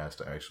somebody has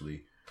to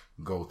actually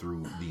go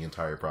through the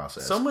entire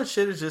process. So much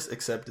shit is just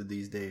accepted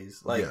these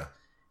days.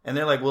 And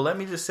they're like, well, let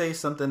me just say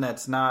something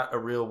that's not a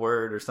real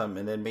word or something,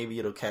 and then maybe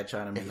it'll catch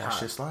on and be hot. That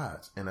shit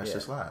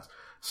slides.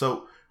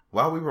 So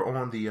while we were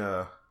on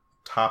the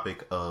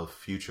topic of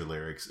Future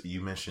lyrics,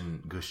 you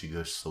mentioned Gushy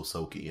Gush So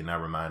Soaky, and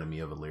that reminded me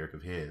of a lyric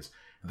of his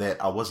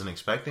that I wasn't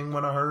expecting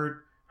when I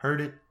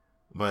heard it,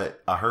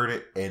 but I heard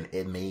it and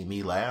it made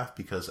me laugh,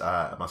 because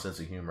my sense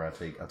of humor,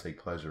 I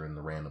take pleasure in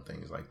the random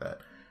things like that.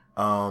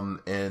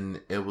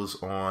 And it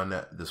was on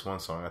this one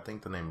song. I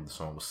think the name of the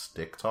song was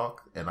Stick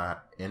Talk, and I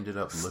ended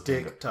up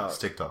looking at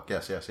Stick Talk.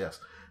 Yes.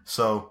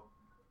 So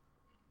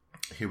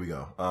here we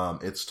go.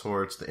 It's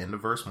towards the end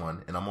of verse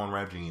 1, and I'm on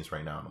Rap Genius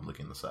right now, and I'm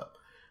looking this up.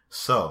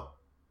 So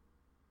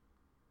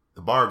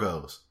the bar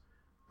goes,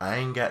 I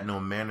ain't got no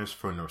manners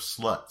for no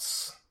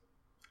sluts.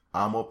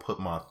 I'ma put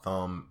my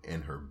thumb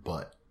in her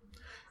butt.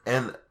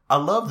 And I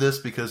love this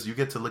because you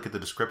get to look at the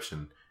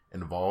description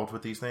involved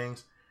with these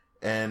things.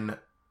 And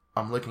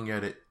I'm looking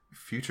at it.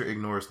 Future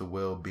ignores the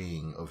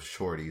well-being of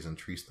shorties and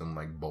treats them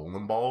like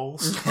bowling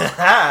balls.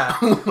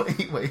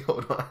 Wait,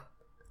 hold on.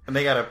 And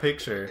they got a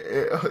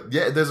picture.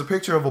 Yeah, there's a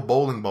picture of a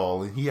bowling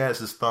ball, and he has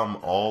his thumb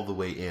all the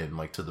way in,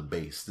 to the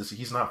base.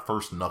 He's not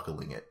first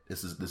knuckling it.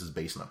 This is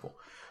base knuckle,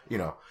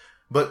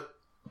 But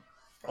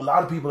a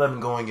lot of people have been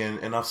going in,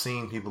 and I've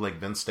seen people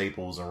like Vince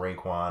Staples and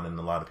Raekwon, and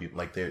a lot of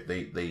people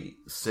they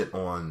sit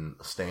on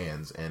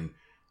stands and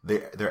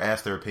they're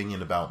asked their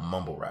opinion about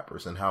mumble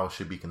rappers and how it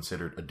should be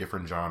considered a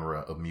different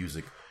genre of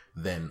music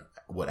than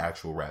what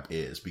actual rap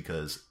is.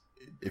 Because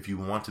if you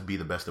want to be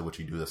the best at what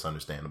you do, that's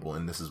understandable,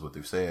 and this is what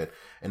they've said,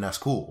 and that's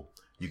cool.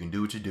 You can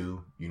do what you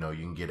do, you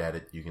can get at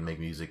it, you can make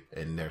music,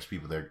 and there's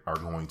people that are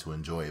going to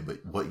enjoy it,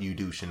 but what you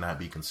do should not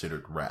be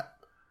considered rap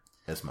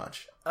as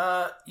much.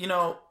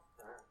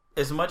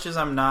 As much as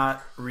I'm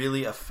not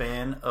really a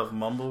fan of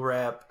mumble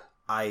rap,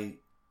 I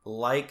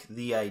like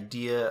the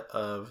idea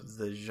of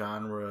the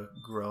genre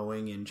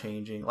growing and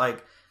changing.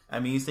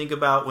 You think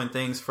about when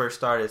things first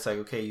started, it's like,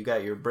 okay, you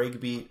got your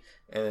breakbeat,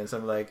 and then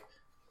something like,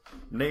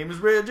 name is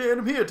Reggie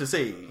and I'm here to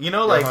say,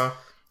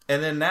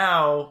 and then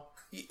now,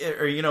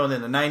 and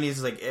then the 90s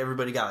is like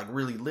everybody got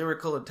really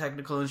lyrical and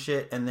technical and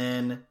shit, and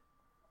then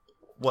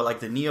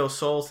the neo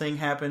soul thing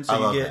happened,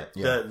 so you get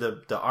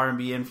the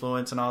R&B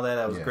influence and all that.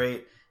 That was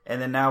great. And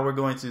then now we're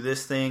going through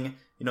this thing.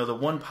 The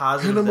one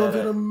positive the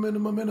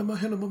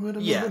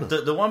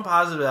one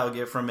positive that I'll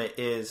get from it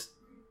is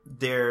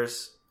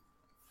there's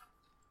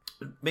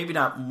maybe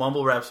not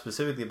mumble rap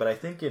specifically, but I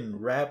think in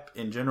rap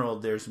in general,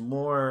 there's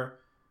more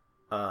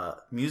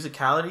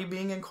musicality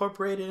being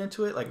incorporated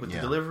into it, with the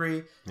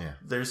delivery. Yeah.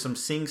 There's some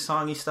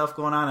sing-songy stuff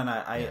going on, and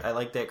I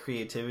like that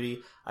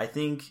creativity. I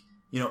think,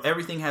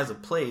 everything has a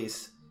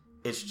place.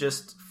 It's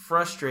just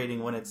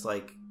frustrating when it's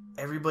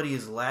everybody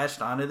is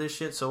latched onto this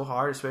shit so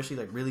hard, especially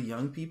really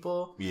young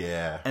people.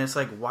 Yeah. And it's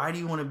why do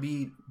you want to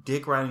be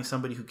dick riding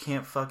somebody who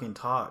can't fucking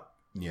talk?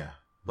 Yeah.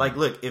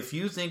 Look, if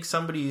you think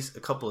a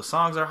couple of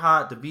songs are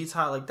hot, the beat's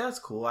hot, that's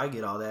cool. I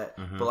get all that.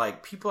 Mm-hmm.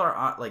 But people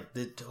are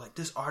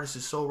this artist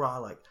is so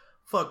raw,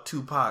 fuck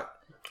Tupac.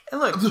 And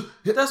look,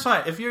 that's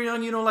fine. If you're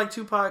young, you don't like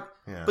Tupac,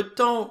 but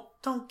don't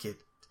get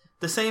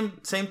the same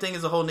thing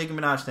as the whole Nicki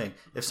Minaj thing.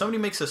 If somebody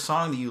makes a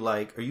song that you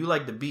like, or you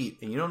like the beat,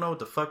 and you don't know what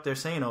the fuck they're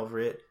saying over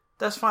it,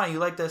 that's fine. You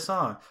like that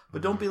song.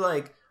 But don't be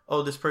like,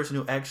 oh, this person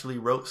who actually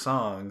wrote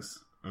songs,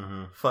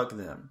 fuck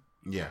them.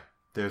 Yeah,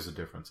 there's a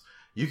difference.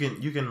 You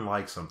can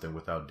like something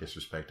without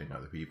disrespecting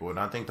other people. And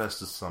I think that's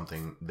just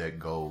something that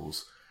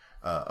goes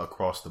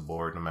across the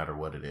board, no matter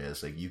what it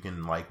is. You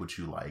can like what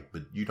you like,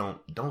 but you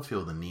don't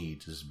feel the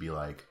need to just be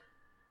like...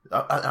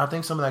 I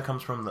think some of that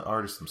comes from the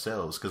artists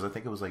themselves, because I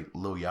think it was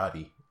Lil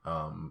Yachty,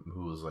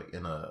 who was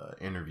in a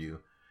interview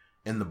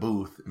in the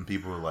booth, and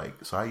people were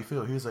like, so how you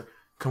feel? He was like,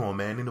 come on,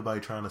 man, ain't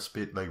nobody trying to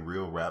spit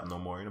real rap no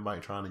more. Ain't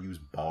nobody trying to use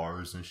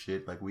bars and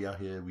shit. We out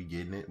here, we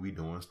getting it, we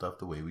doing stuff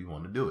the way we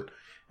want to do it.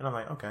 And I'm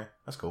like, okay,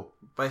 that's cool.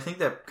 But I think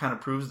that kind of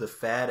proves the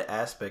fad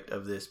aspect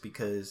of this,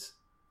 because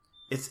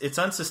it's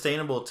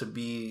unsustainable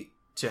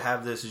to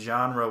have this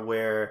genre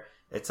where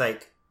it's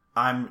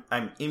I'm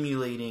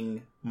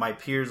emulating my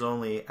peers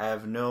only. I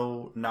have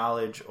no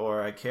knowledge,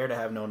 or I care to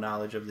have no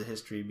knowledge of the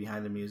history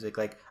behind the music.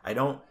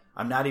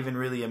 I'm not even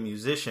really a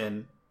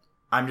musician.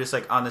 I'm just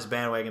like on this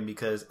bandwagon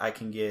because I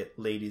can get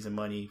ladies and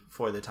money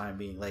for the time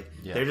being. Like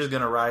they're just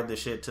gonna ride the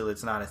shit till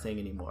it's not a thing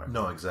anymore.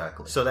 No,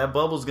 exactly. So that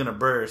bubble's gonna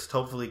burst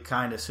hopefully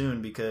kind of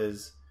soon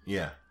because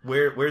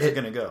where's it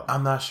gonna go?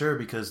 I'm not sure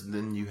because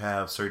then you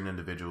have certain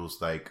individuals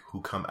like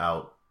who come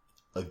out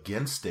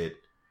against it,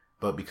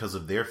 but because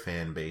of their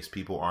fan base,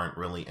 people aren't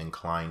really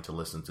inclined to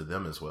listen to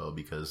them as well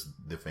because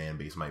the fan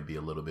base might be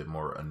a little bit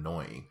more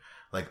annoying.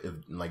 Like if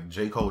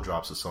J. Cole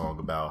drops a song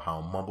about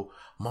how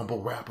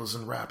mumble rappers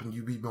and rapping,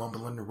 you be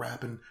mumbling and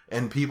rapping,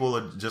 and people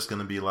are just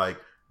gonna be like,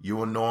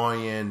 "You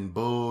annoying,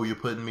 boo! You're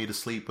putting me to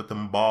sleep with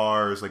them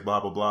bars, like blah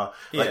blah blah."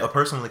 Yeah. Like a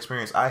personal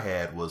experience I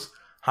had was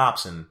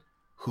Hobson,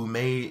 who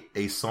made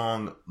a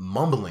song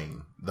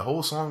mumbling. The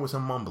whole song was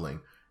him mumbling,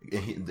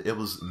 and it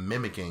was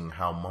mimicking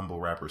how mumble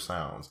rapper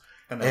sounds.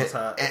 And that's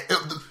hot.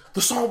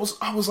 The song was,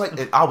 I was like,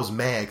 and I was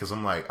mad because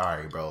I'm like, all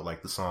right, bro,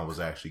 like the song was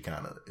actually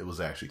kind of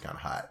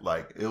hot.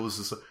 Like it was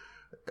just,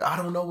 I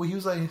don't know what he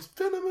was like,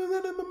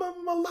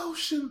 my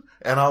lotion.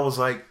 And I was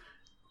like,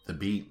 the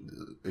beat,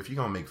 if you're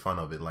going to make fun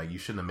of it, like you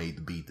shouldn't have made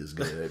the beat this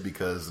good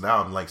because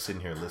now I'm like sitting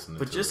here listening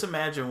to it. But just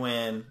imagine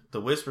when the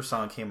Whisper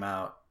song came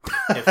out,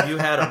 if you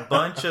had a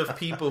bunch of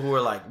people who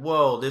were like,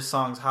 whoa, this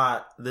song's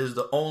hot. This is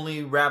the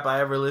only rap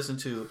I ever listened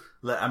to.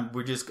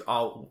 We're just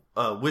all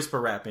whisper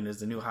rapping is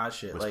the new hot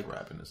shit. Whisper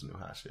rapping is the new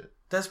hot shit.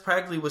 That's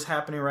practically what's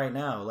happening right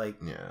now. Like,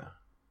 yeah,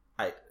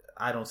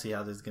 I don't see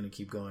how this is going to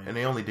keep going. And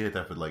they only did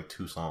that for like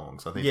 2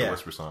 songs. I think the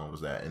Whisper song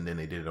was that, and then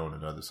they did it on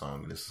another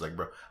song. And it's like,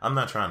 bro, I'm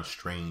not trying to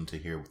strain to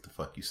hear what the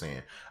fuck you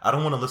saying. I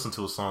don't want to listen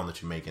to a song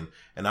that you're making,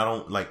 and I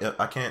don't like.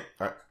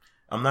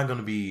 I'm not going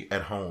to be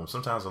at home.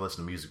 Sometimes I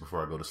listen to music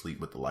before I go to sleep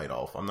with the light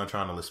off. I'm not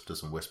trying to listen to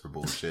some whisper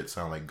bullshit.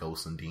 Sound like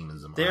ghosts and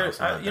demons in my house.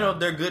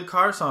 They're good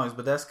car songs,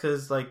 but that's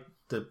because like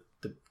the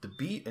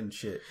beat and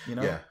shit. You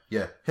know.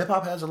 Yeah. Hip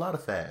hop has a lot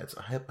of fads.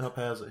 Hip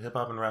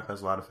hop and rap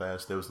has a lot of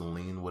fads. There was the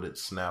lean with it,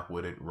 snap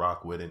with it,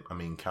 rock with it. I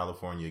mean,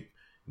 California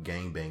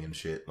gangbang and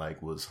shit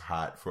like was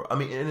hot for. I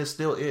mean, and it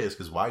still is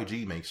because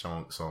YG makes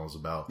songs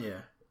about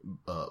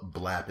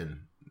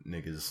blapping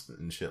niggas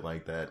and shit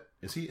like that.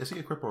 Is he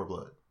a Crip or a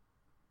Blood?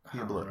 He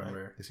a Blood,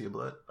 right? Is he a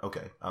Blood?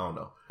 Okay, I don't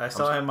know. I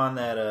saw him on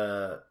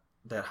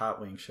that Hot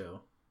Wing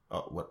show.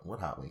 Oh, what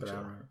Hot Wing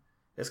show?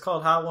 It's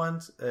called Hot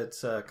Ones.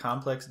 It's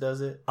Complex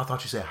does it. I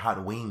thought you said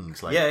Hot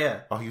Wings. Like,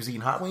 yeah. Oh, he was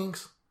eating hot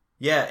wings?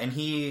 Yeah, and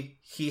he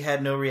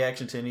had no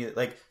reaction to any.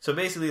 Like, so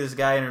basically, this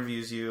guy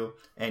interviews you,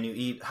 and you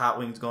eat hot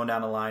wings going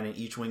down the line, and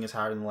each wing is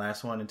hotter than the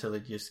last one until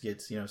it just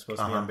gets supposed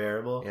to be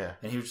unbearable. Yeah,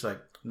 and he was just like,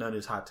 "None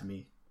is hot to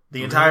me."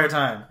 The entire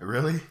time.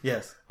 Really?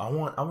 Yes. I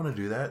want to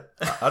do that.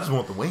 I just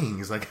want the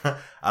wings. Like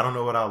I don't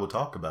know what I would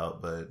talk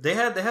about, but they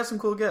had some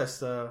cool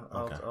guests.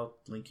 I'll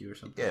link you or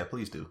something. Yeah,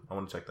 please do. I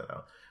want to check that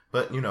out.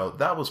 But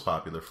that was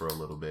popular for a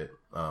little bit.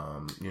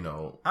 I'm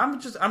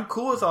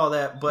cool with all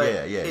that, but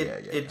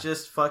it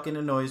just fucking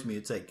annoys me.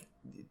 It's like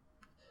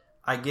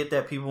I get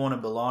that people want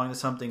to belong to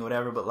something,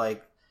 whatever, but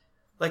like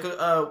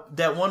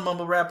that one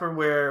mumble rapper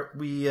where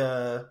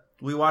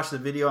we watched the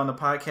video on the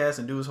podcast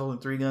and dude was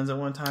holding 3 guns at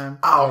one time.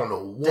 I don't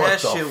know what that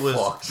shit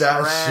was.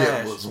 That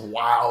shit was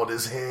wild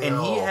as hell.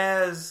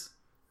 And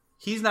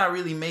he's not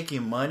really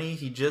making money.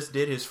 He just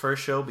did his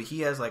first show, but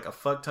he has like a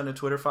fuck ton of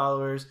Twitter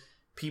followers.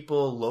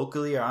 People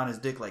locally are on his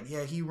dick like,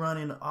 yeah, he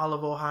running all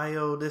of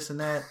Ohio, this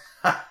and that.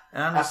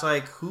 And I'm just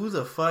like, who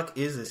the fuck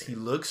is this? He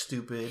looks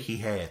stupid. He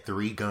had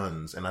 3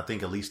 guns, and I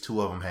think at least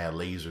 2 of them had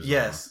lasers.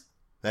 Yes. On them.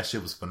 That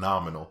shit was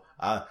phenomenal.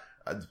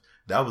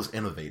 That was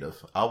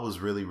innovative. I was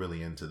really,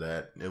 really into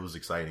that. It was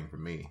exciting for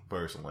me,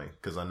 personally,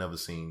 because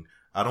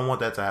I don't want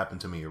that to happen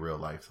to me in real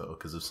life, though,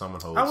 because if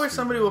someone holds... I wish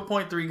somebody would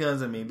point 3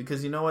 guns at me,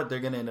 because you know what? They're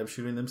going to end up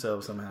shooting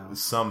themselves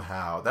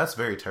somehow. That's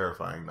very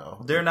terrifying,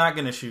 though. They're not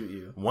going to shoot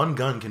you. 1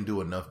 gun can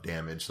do enough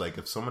damage. Like,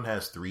 if someone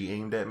has 3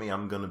 aimed at me,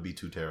 I'm going to be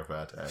too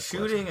terrified to ask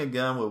Shooting a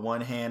gun with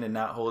 1 hand and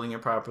not holding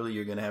it properly,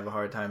 you're going to have a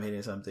hard time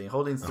hitting something.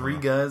 Holding 3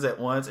 guns at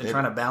once and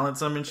trying to balance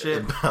them and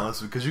shit.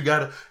 Because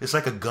it's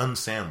like a gun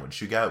sandwich.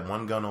 You got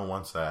 1 gun on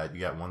one side, you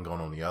got 1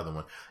 gun on the other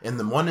one. And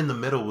the one in the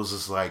middle was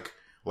just like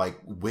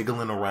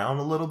wiggling around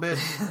a little bit.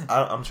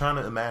 I'm trying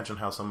to imagine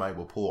how somebody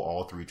will pull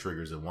all 3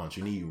 triggers at once.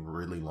 You need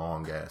really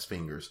long ass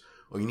fingers,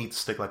 or you need to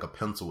stick like a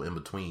pencil in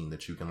between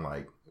that you can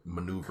like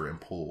maneuver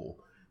and pull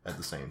at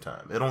the same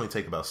time. It only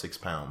take about 6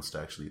 pounds to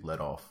actually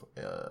let off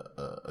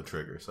a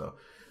trigger. So,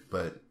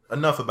 but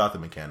enough about the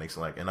mechanics.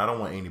 Like, and I don't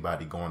want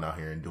anybody going out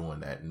here and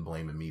doing that and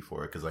blaming me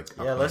for it. Cause like,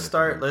 let's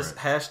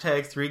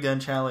hashtag 3 gun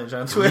challenge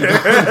on Twitter.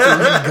 3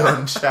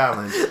 gun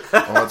challenge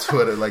on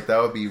Twitter. Like that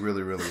would be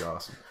really, really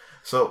awesome.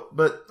 So,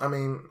 but I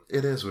mean,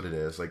 it is what it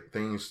is. Like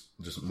things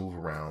just move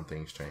around,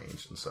 things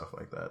change and stuff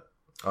like that.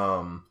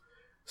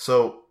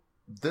 So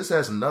this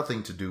has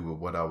nothing to do with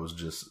what I was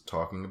just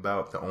talking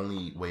about. The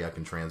only way I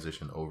can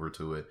transition over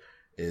to it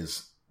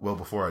is, well,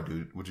 before I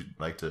do, would you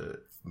like to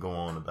go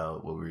on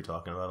about what we were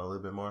talking about a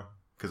little bit more?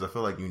 Because I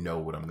feel like you know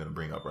what I'm going to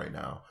bring up right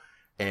now.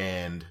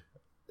 And,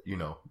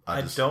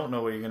 I don't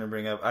know what you're going to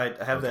bring up. I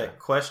have that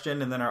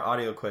question and then our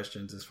audio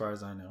questions as far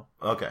as I know.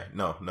 Okay.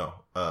 No.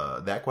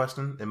 That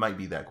question, it might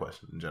be that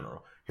question in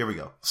general. Here we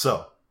go.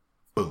 So,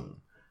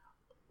 boom.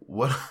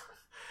 what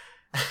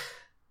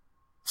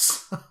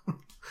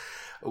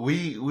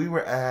we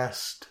were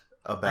asked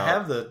about. I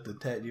have the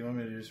do you want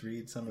me to just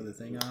read some of the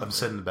thing off? I'm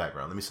setting the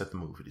background. Let me set the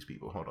mood for these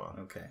people. Hold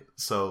on. Okay.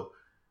 So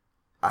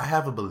I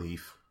have a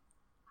belief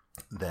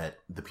that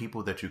the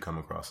people that you come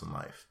across in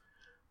life,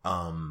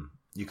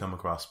 you come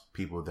across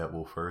people that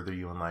will further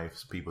you in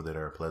life, people that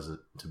are pleasant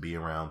to be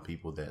around,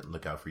 people that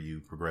look out for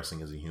you,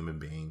 progressing as a human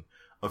being,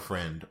 a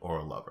friend or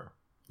a lover,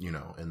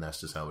 and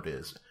that's just how it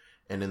is.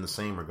 And in the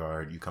same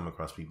regard, you come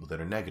across people that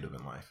are negative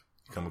in life.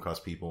 You come across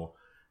people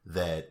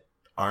that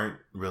aren't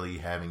really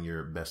having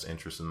your best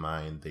interest in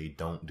mind. They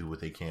don't do what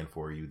they can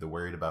for you. They're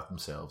worried about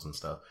themselves and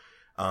stuff.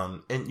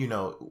 And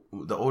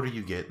the older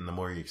you get and the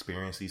more you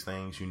experience these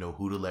things, you know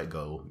who to let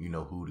go, you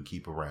know who to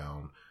keep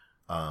around.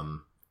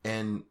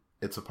 And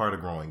it's a part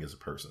of growing as a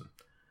person.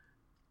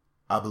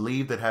 I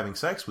believe that having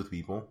sex with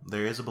people,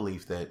 there is a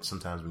belief that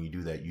sometimes when you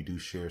do that, you do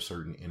share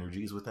certain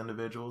energies with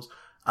individuals.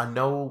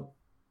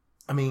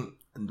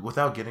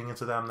 Without getting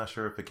into that, I'm not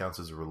sure if it counts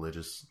as a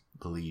religious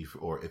belief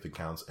or if it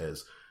counts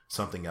as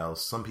something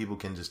else. Some people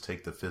can just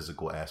take the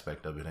physical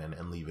aspect of it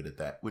and leave it at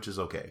that, which is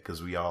okay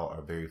because we all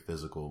are very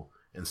physical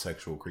and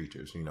sexual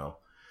creatures,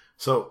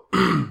 So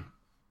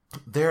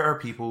there are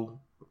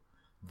people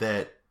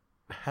that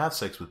have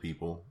sex with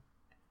people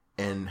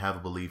and have a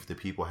belief that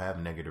people have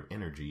negative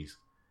energies.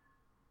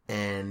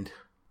 And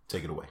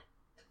take it away,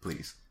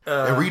 please.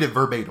 And read it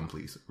verbatim,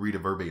 please.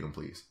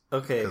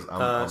 Okay.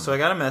 So I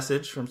got a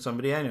message from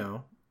somebody I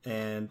know,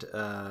 and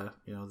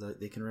that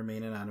they can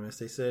remain anonymous.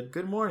 They said,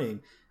 "Good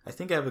morning. I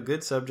think I have a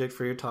good subject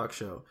for your talk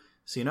show.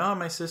 So you know how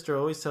my sister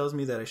always tells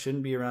me that I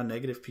shouldn't be around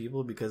negative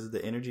people because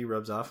the energy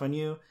rubs off on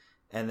you,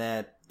 and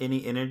that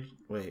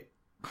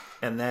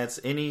that's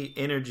any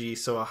energy.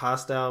 So a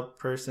hostile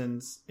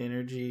person's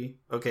energy.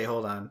 Okay,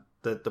 hold on.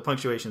 The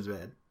punctuation's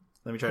bad.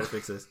 Let me try to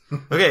fix this.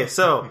 Okay,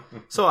 so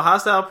a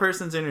hostile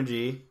person's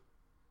energy,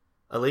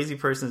 a lazy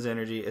person's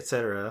energy,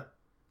 etc.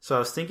 So I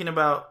was thinking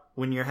about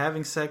when you're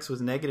having sex with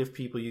negative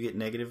people, you get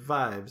negative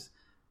vibes.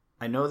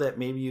 I know that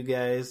maybe you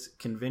guys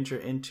can venture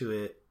into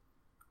it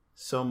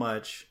so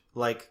much,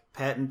 like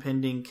patent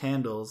pending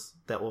candles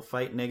that will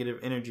fight negative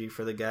energy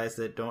for the guys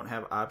that don't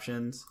have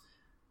options,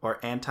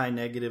 or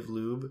anti-negative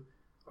lube,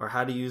 or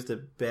how to use the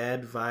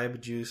bad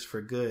vibe juice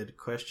for good, ?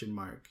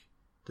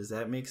 Does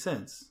that make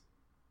sense?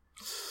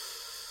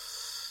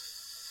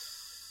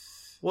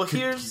 Well,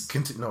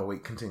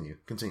 continue,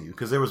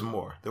 because there was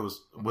more.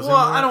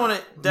 I don't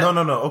want to.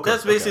 No. Okay,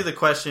 that's basically the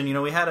question.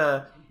 We had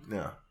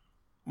Yeah.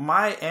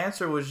 My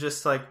answer was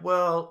just like,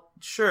 well,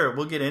 sure,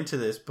 we'll get into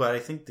this, but I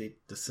think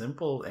the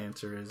simple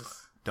answer is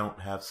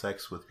don't have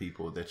sex with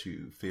people that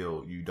you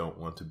feel you don't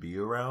want to be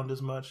around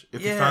as much.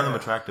 If you find them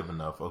attractive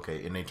enough,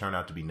 okay, and they turn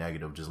out to be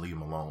negative, just leave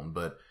them alone.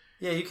 But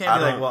yeah, you can't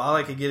be like, well, all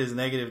I could get is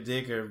negative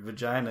dick or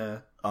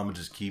vagina. I'm gonna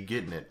just keep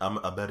getting it.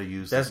 I better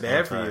use that's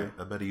bad for you.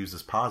 I better use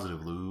this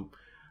positive lube.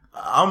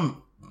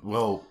 I'm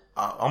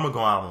gonna go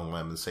out on a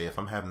limb and say if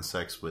I'm having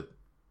sex with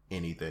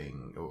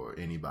anything or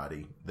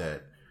anybody,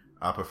 that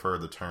I prefer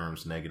the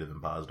terms negative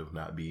and positive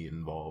not be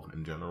involved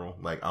in general.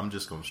 Like, I'm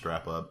just gonna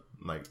strap up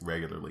like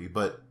regularly,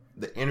 but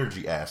the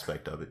energy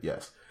aspect of it,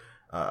 yes.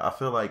 I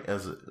feel like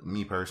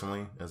me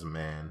personally, as a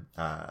man,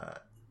 I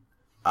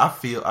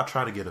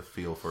try to get a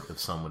feel for if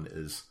someone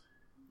is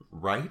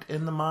right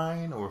in the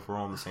mind, or if we're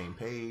on the same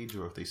page,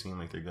 or if they seem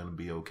like they're going to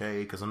be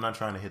okay. Because I'm not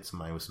trying to hit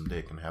somebody with some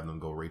dick and have them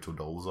go Rachel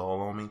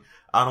Dolezal on me.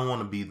 I don't want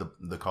to be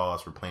the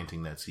cause for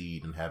planting that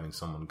seed and having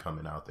someone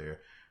coming out there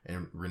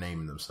and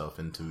renaming themselves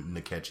into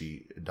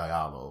Nkechi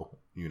Diallo.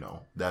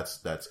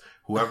 That's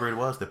whoever it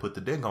was that put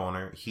the dick on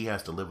her. He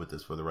has to live with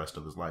this for the rest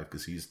of his life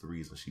because he's the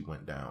reason she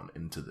went down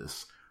into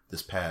this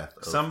path.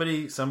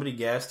 Somebody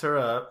gassed her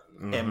up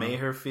and made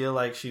her feel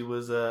like she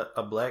was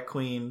a black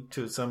queen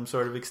to some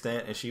sort of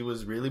extent, and she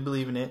was really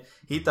believing it.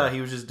 He thought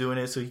he was just doing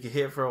it so he could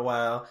hit for a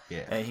while,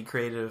 and he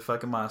created a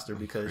fucking monster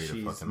because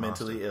she's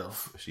mentally ill.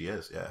 She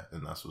is, yeah,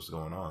 and that's what's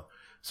going on.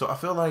 So I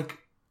feel like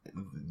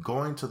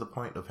going to the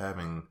point of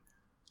having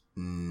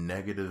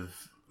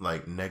negative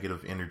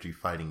energy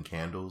fighting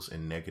candles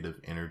and negative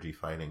energy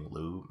fighting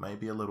lube might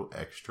be a little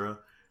extra.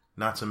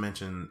 Not to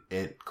mention,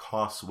 it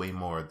costs way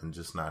more than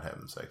just not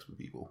having sex with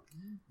people.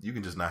 You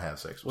can just not have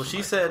sex with Well,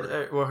 she said,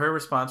 her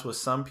response was,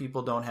 some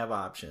people don't have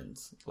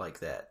options like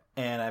that.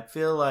 And I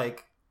feel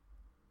like,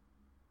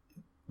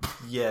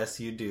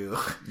 yes, you do.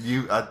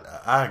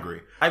 I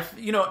agree.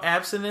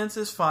 Abstinence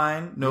is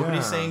fine.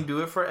 Nobody's saying do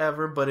it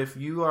forever. But if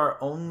you are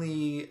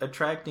only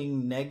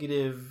attracting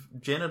negative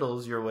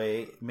genitals your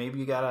way, maybe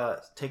you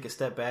gotta take a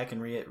step back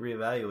and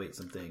reevaluate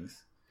some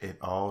things. It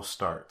all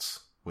starts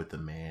with the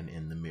man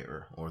in the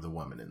mirror or the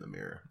woman in the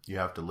mirror. You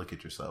have to look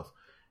at yourself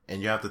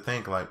and you have to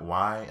think, like,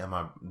 why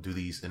do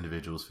these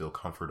individuals feel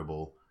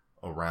comfortable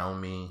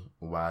around me?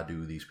 Why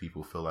do these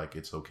people feel like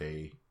it's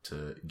okay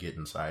to get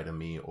inside of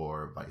me,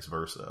 or vice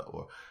versa?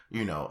 Or,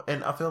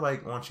 and I feel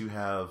like once you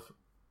have,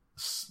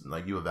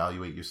 like, you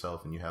evaluate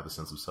yourself and you have a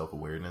sense of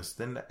self-awareness,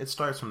 then it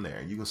starts from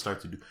there. You can start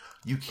to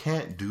you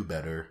can't do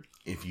better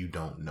if you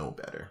don't know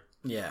better.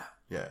 Yeah.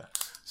 Yeah.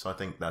 So I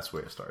think that's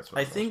where it starts.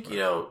 I think,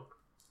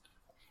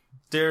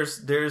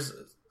 there's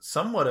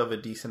somewhat of a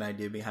decent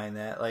idea behind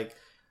that. Like,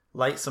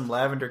 light some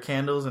lavender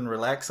candles and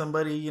relax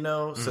somebody, you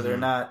know, so they're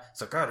not,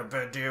 it's like, I had a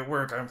bad day at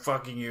work, I'm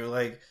fucking you.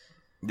 Like,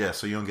 yeah,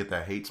 so you don't get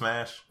that hate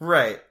smash?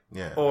 Right.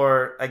 Yeah.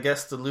 Or, I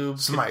guess the lube...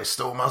 Somebody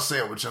stole my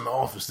sandwich in the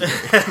office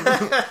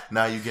today.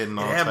 Now you getting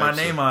all types my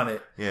name on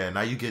it. Yeah,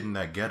 now you getting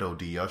that ghetto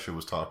D Usher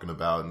was talking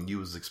about, and you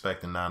was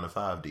expecting 9 to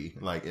 5 D.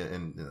 Like,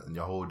 and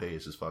your whole day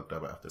is just fucked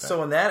up after that.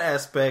 So in that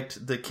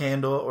aspect, the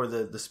candle or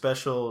the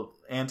special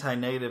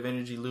anti-negative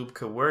energy lube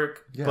could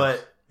work. Yes.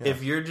 But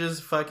if you're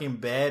just fucking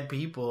bad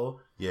people...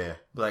 Yeah.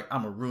 Like,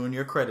 I'm going to ruin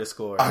your credit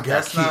score. I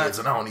got kids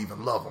and I don't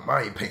even love them.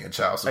 I ain't paying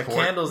child support.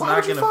 A candle's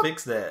not going to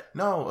fix that.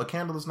 No, a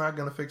candle is not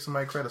going to fix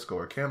somebody's credit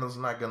score. A candle is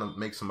not going to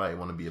make somebody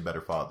want to be a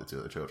better father to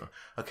their children.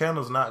 A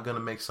candle is not going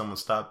to make someone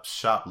stop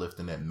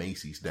shoplifting at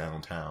Macy's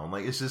downtown.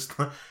 Like, it's just,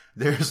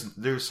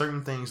 there's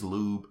certain things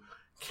lube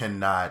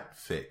cannot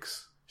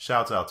fix.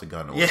 Shouts out to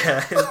Gunna.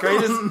 Yeah,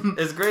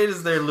 as great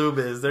as their lube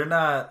is, they're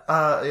not,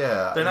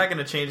 they're not going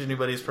to change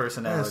anybody's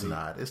personality.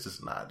 It's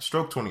just not.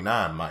 Stroke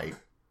 29 might.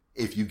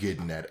 If you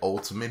getting that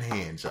ultimate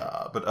hand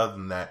job. But other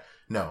than that,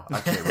 no, I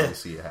can't really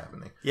see it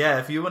happening.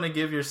 Yeah, if you want to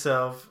give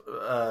yourself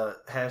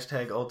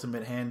hashtag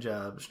ultimate hand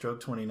job,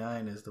 Stroke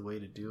 29 is the way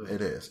to do it.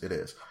 It is.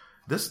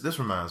 This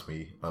reminds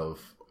me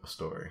of a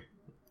story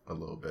a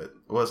little bit.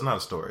 Well, it's not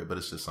a story, but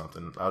it's just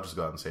something. I'll just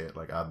go out and say it.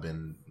 Like, I've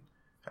been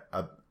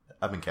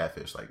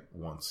catfished like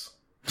once.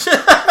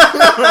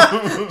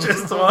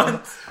 Just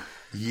once?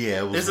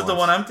 Yeah, it was Is it once. The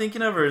one I'm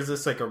thinking of, or is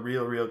this like a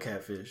real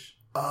catfish?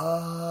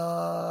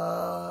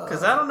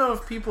 Because I don't know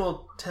if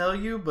people tell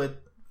you,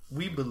 but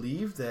we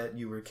believe that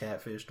you were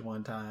catfished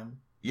one time.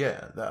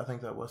 Yeah, I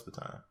think that was the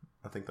time.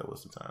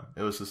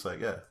 It was just like,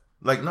 yeah.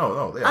 Like,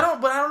 no. Yeah. I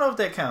don't know if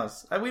that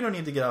counts. We don't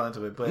need to get all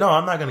into it, but... No,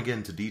 I'm not going to get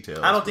into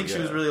details. I don't think she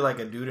was really like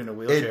a dude in a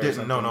wheelchair. It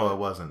didn't. No, it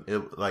wasn't.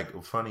 It,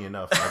 like, funny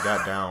enough, I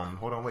got down...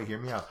 Hold on, wait, hear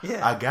me out.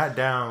 Yeah. I got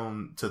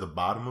down to the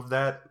bottom of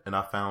that, and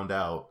I found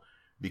out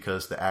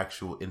because the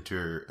actual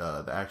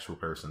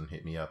person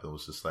hit me up and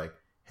was just like,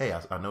 hey,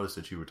 I noticed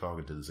that you were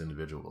talking to this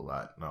individual a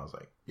lot. And I was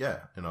like, yeah.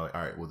 And I'm like,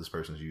 all right, well, this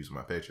person's using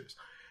my pictures.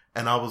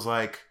 And I was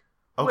like,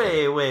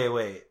 okay.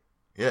 Wait.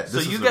 Yeah. So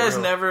you guys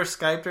never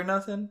Skyped or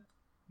nothing?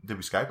 Did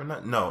we Skype or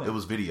not? No, it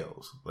was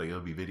videos. Like, it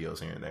would be videos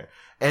here and there.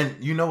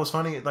 And you know what's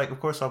funny? Like, of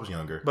course I was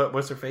younger. But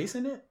was her face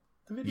in it?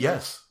 The video?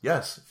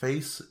 Yes.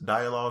 Face,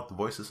 dialogue, the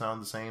voices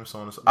sound the same, so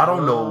on and so. I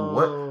don't know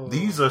what.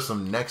 These are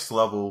some next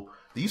level.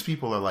 These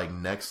people are like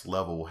next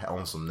level,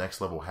 on some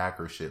next level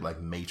hacker shit, like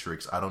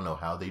Matrix. I don't know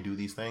how they do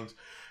these things.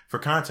 For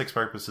context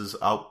purposes,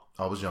 I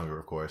was younger,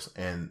 of course,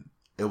 and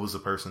it was a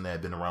person that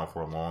had been around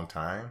for a long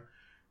time.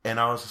 And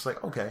I was just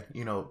like, okay,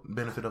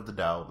 benefit of the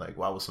doubt. Like,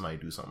 why would somebody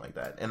do something like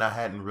that? And I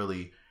hadn't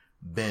really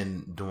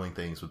been doing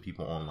things with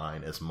people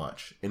online as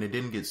much. And it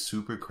didn't get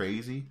super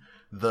crazy.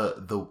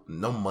 The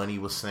no money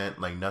was sent,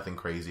 like nothing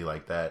crazy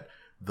like that.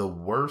 The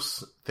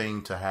worst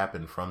thing to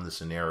happen from the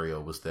scenario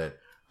was that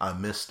I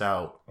missed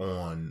out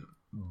on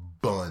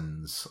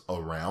buns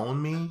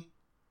around me,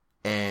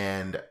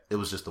 and it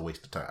was just a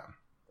waste of time.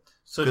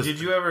 So did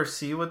you ever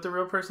see what the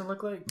real person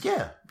looked like?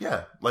 Yeah.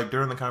 Like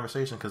during the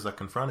conversation, because I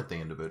confronted the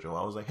individual.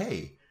 I was like,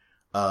 hey,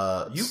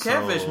 you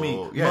catfished me,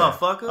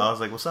 motherfucker. I was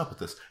like, what's up with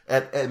this?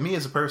 At me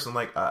as a person,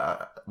 like,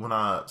 when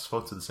I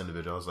spoke to this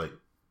individual, I was like,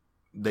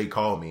 they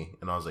called me,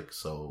 and I was like,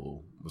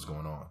 so what's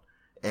going on?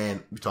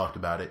 And we talked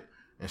about it,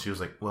 and she was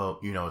like, well,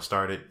 it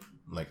started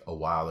like a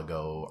while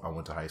ago. I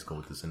went to high school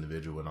with this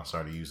individual, and I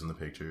started using the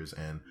pictures,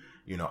 and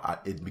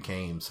it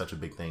became such a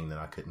big thing that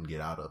I couldn't get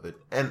out of it.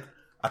 And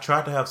I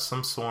tried to have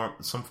some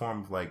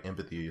form of like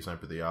empathy or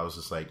sympathy. I was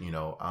just like,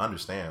 I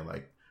understand,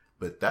 like,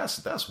 but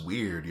that's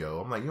weird, yo.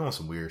 I'm like, you on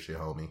some weird shit,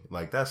 homie.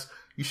 Like,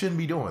 you shouldn't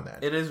be doing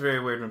that. It is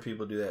very weird when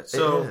people do that.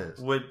 So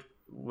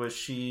was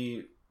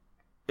she?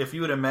 If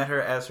you would have met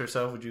her as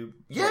herself, would you?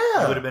 Yeah,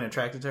 you would have been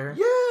attracted to her.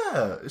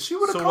 Yeah, she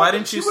would have. So why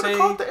didn't you say?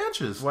 Caught the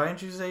inches. Why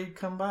didn't you say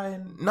come by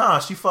and? Nah,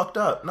 she fucked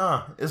up.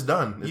 Nah, it's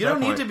done. You don't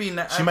need to be.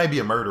 She might be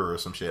a murderer or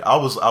some shit. I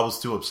was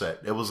too upset.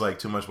 It was like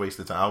too much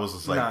wasted time. I was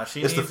just like,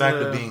 it's the fact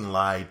of being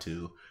lied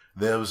to.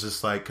 That was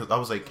just like, because I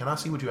was like, can I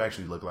see what you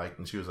actually look like?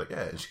 And she was like,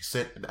 yeah. And she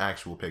sent an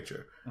actual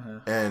picture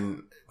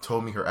and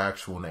told me her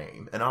actual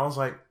name. And I was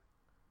like,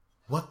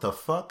 what the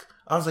fuck?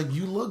 I was like,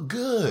 you look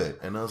good.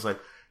 And I was like,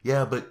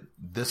 yeah, but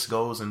this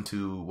goes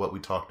into what we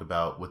talked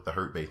about with the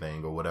Hurt Bay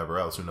thing or whatever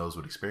else. Who knows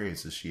what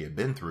experiences she had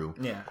been through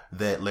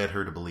that led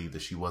her to believe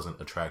that she wasn't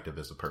attractive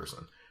as a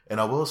person.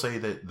 And I will say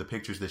that the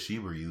pictures that she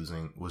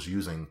was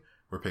using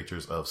were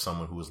pictures of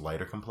someone who was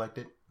lighter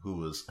complected,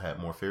 who had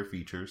more fair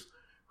features,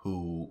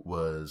 who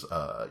was,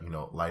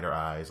 lighter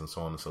eyes and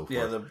so on and so forth.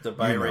 Yeah, the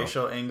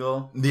biracial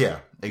angle. Yeah,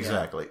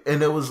 exactly. Yeah.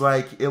 And it was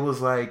like,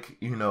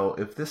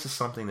 if this is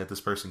something that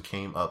this person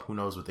came up, who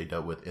knows what they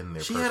dealt with in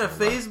their She had a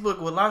Facebook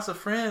with lots of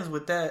friends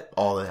with that.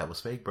 All of that was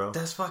fake, bro.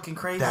 That's fucking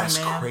crazy, That's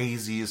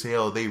crazy as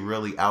hell. They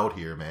really out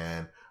here,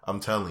 man.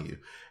 I'm telling you.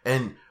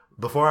 And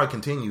before I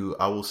continue,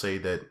 I will say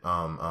that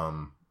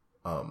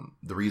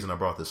the reason I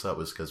brought this up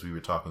is because we were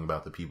talking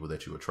about the people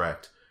that you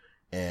attract.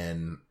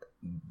 And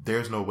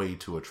there's no way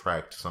to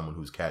attract someone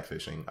who's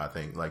catfishing, I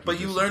think. Like, but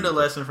you learned a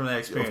lesson from that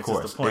experience. Of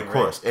course, is the point, of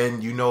course. Right?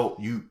 And you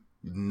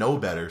know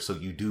better, so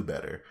you do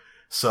better.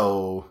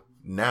 So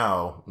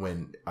now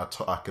when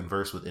I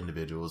converse with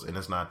individuals, and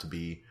it's not to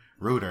be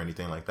rude or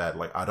anything like that,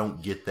 like I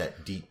don't get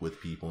that deep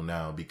with people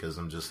now, because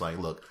I'm just like,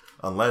 look,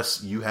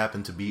 unless you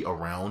happen to be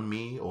around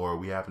me or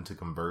we happen to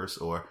converse,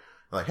 or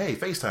like, hey,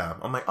 FaceTime,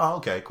 I'm like, oh,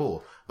 okay,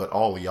 cool. But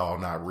all of y'all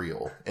not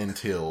real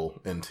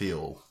until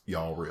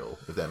y'all real,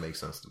 if that makes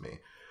sense to me.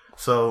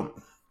 So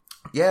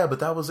yeah, but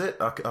that was it.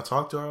 I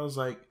talked to her. I was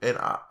like, and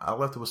I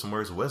left her with some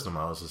words of wisdom.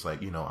 I was just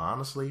like,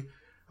 honestly,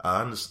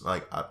 I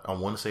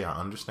want to say I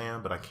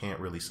understand, but I can't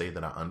really say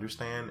that I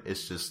understand.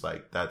 It's just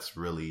like, that's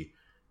really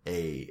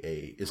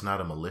it's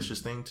not a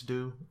malicious thing to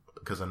do,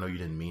 because I know you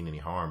didn't mean any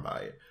harm by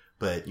it.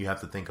 But you have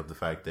to think of the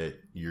fact that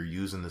you're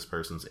using this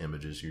person's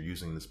images, you're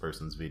using this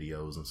person's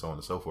videos, and so on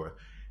and so forth.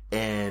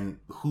 And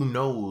who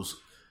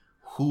knows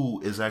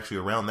who is actually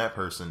around that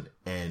person,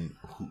 and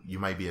who you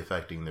might be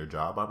affecting their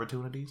job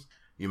opportunities.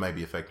 You might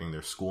be affecting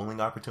their schooling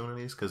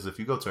opportunities. Because if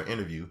you go to an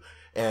interview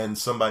and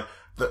somebody,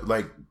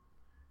 like,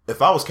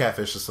 if I was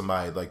catfishing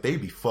somebody, like,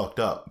 they'd be fucked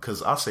up,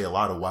 because I say a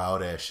lot of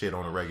wild ass shit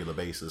on a regular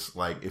basis.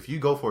 Like, if you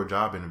go for a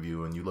job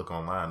interview and you look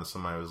online and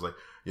somebody was like,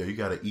 yo, you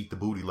gotta eat the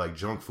booty like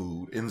junk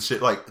food and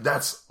shit, like,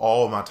 that's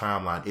all my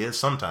timeline is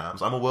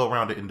sometimes. I'm a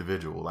well-rounded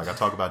individual. Like, I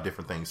talk about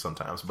different things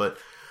sometimes, but,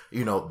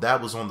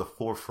 that was on the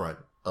forefront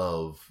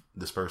of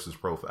this person's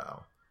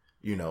profile.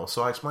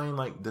 So I explained,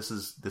 like, this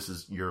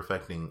is you're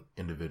affecting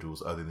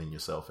individuals other than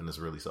yourself, and it's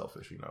really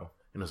selfish,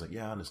 And it's like,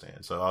 yeah, I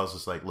understand. So I was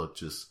just like, look,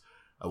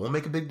 I won't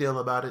make a big deal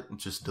about it.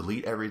 Just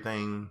delete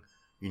everything,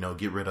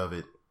 get rid of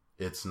it.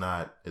 It's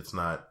not,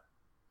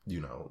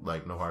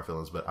 like, no hard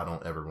feelings, but I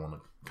don't ever want to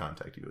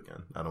contact you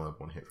again. I don't ever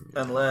want to hear from you.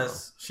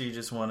 Unless she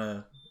just want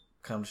to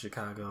come to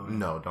Chicago.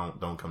 No,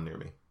 don't come near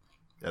me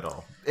at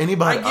all.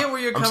 Anybody, I get where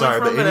you're coming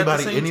from,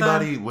 but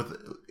anybody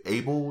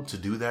able to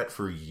do that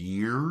for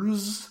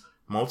years,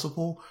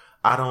 multiple,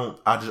 I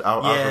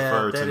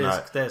prefer to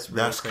not.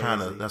 That's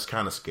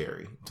kind of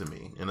scary to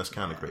me, and that's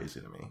kind of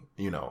crazy to me,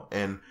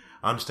 and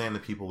I understand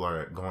that people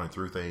are going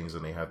through things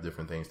and they have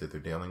different things that they're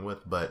dealing with,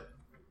 but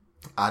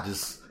I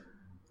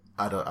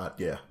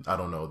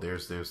don't know.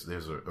 There's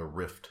a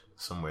rift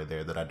somewhere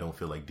there that I don't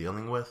feel like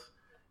dealing with.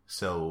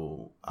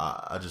 So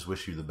I just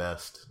wish you the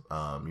best.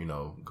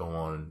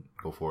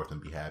 Go forth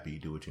and be happy.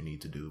 Do what you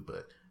need to do,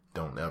 but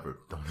don't ever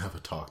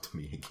talk to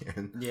me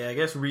again. Yeah, I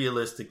guess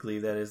realistically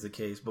that is the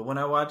case. But when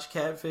I watch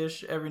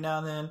Catfish every now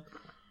and then,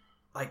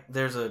 like,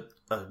 there's a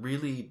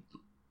really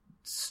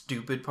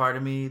stupid part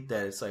of me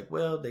that it's like,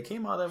 well, they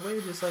came all that way,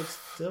 just like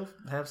still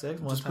have sex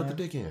one time. Just put the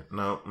dick in.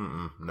 No,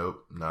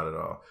 nope, not at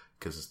all.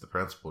 Because it's the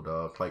principle,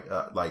 dog.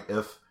 Like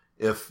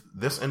if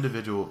this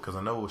individual, because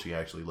I know what she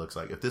actually looks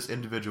like. If this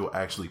individual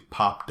actually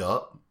popped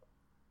up,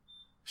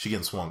 she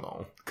getting swung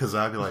on. Because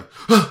I'd be like,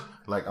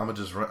 like I'm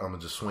gonna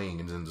just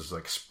swing and then just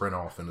like sprint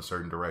off in a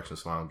certain direction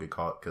so I don't get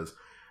caught. Because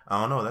I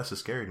don't know, that's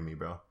just scary to me,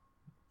 bro.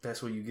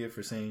 That's what you get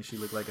for saying she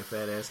looked like a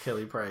fat ass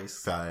Kelly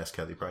Price. Fat ass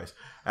Kelly Price.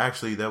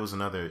 Actually, there was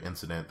another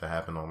incident that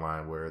happened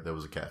online where there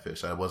was a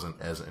catfish. I wasn't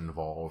as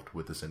involved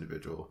with this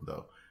individual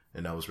though,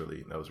 and that was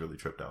really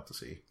tripped out to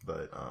see.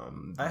 But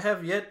I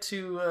have yet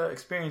to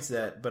experience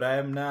that, but I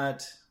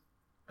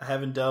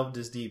haven't delved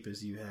as deep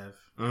as you have.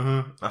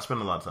 I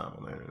spend a lot of time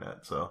on the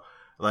internet, so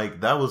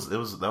like that was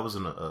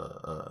an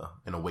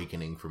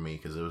awakening for me,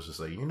 because it was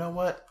just like, you know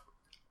what,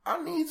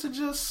 I need to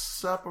just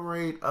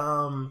separate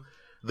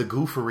the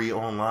goofery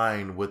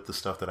online with the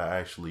stuff that I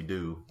actually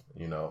do,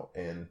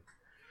 and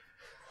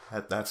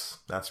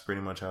that's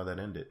pretty much how that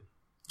ended.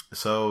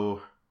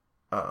 So,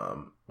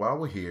 while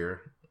we're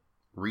here,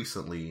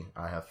 recently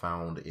I have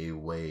found a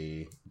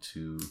way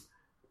to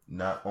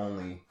not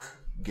only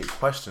get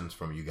questions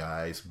from you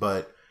guys,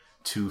 but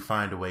I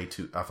found a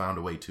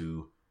way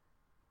to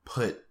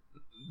put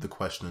the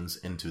questions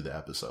into the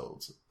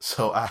episodes.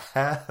 So I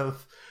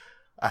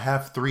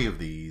have 3 of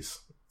these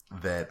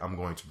that I'm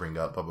going to bring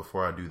up, but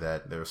before I do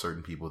that, there are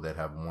certain people that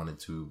have wanted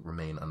to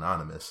remain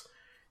anonymous,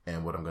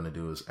 and what I'm going to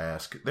do is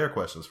ask their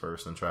questions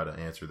first and try to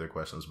answer their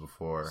questions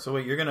before. So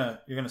wait, you're gonna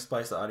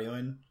splice the audio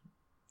in?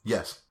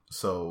 Yes.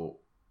 So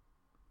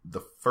the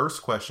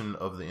first question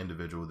of the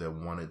individual that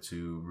wanted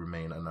to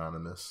remain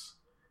anonymous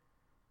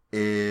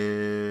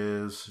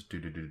is I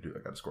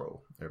gotta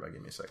scroll. Everybody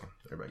give me a second.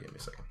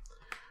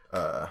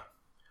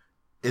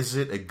 Is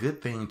it a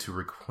good thing to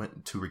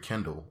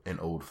rekindle an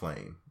old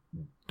flame?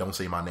 Don't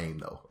say my name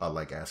though. I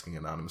like asking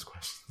anonymous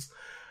questions.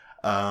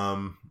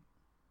 To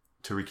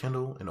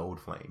rekindle an old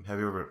flame. Have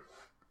you ever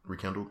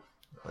rekindled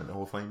an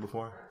old flame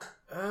before?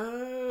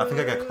 I think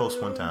I got close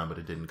one time, but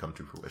it didn't come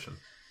to fruition.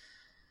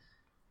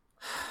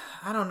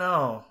 I don't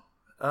know.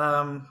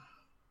 I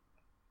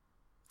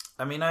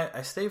mean,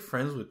 I stay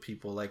friends with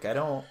people. Like, I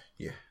don't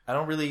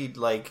really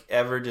like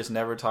ever just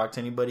never talk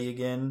to anybody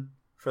again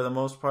for the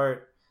most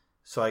part.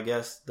 So I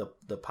guess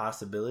the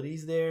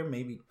possibilities there,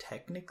 maybe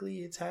technically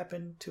it's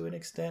happened to an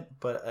extent,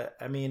 but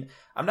I mean,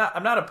 I'm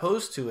not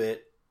opposed to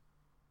it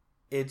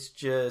it's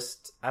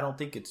just, I don't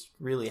think it's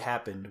really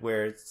happened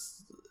where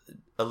it's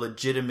a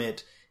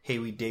legitimate, hey,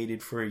 we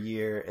dated for a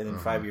year and then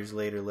 5 years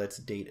later, let's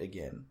date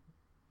again.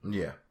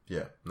 Yeah,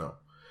 no.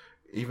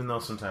 Even though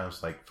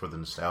sometimes, like, for the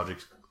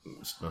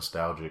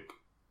nostalgic,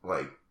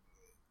 like,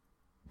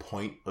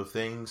 point of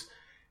things,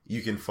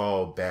 you can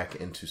fall back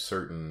into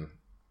certain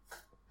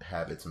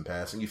habits and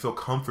past, and you feel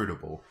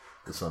comfortable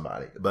with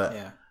somebody. But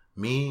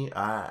me,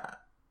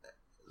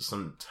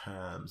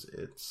 sometimes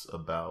it's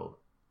about,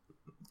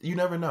 you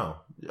never know.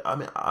 I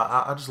mean,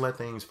 I just let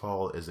things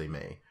fall as they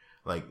may.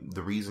 Like,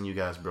 the reason you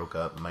guys broke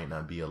up might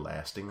not be a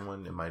lasting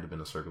one. It might have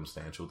been a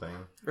circumstantial thing.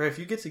 Right. If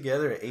you get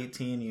together at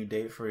 18, you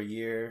date for a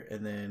year,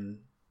 and then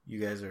you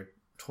guys are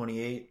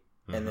 28,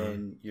 and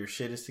then your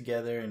shit is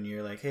together, and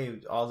you're like, hey,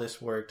 all this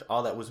worked.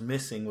 All that was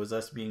missing was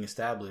us being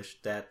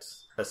established.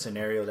 That's a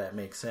scenario that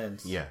makes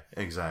sense. Yeah,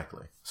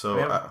 exactly. So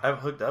I've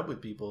hooked up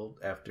with people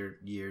after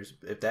years.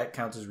 If that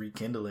counts as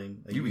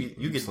rekindling, like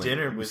you get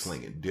dinner with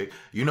slinging dick.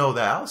 You know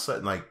that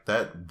outside, like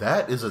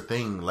that is a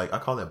thing. Like, I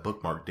call that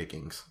bookmark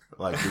dickings.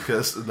 Like,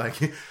 because like,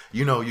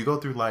 you know, you go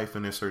through life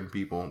and there's certain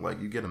people, like,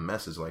 you get a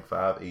message like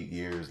 5-8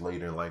 years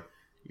later, like,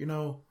 you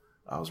know,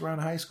 I was around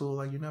high school,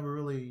 like, you never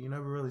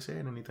really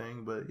said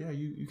anything, but yeah,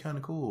 you kind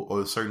of cool.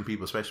 Or certain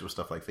people, especially with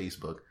stuff like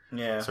Facebook,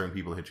 certain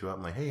people hit you up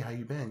and like, hey, how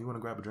you been? You want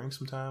to grab a drink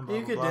sometime? Blah,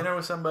 you blah, get dinner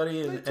with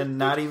somebody and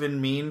not even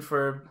mean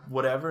for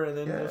whatever, and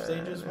then if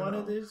they just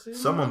wanted this,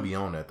 someone be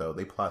on that though.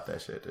 They plot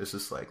that shit. It's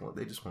just like, well,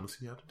 they just want to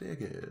see how the dick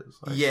is.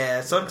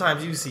 Like,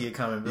 sometimes you see it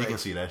coming. You can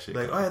see that shit.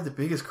 Like, oh, I had the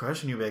biggest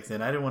crush on you back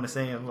then. I didn't want to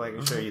say it. I'm like,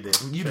 I'm sure you did.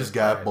 You just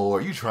got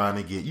bored. You trying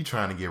to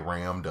get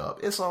rammed up.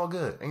 It's all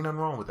good. Ain't nothing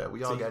wrong with that.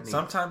 We all got needs.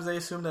 Sometimes they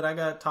assume that I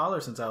got taller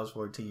since I was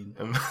 14.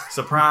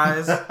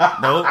 Surprise.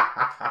 Nope.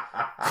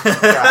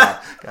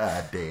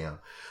 God damn.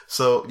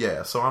 So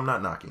I'm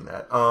not knocking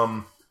that.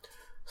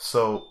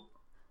 So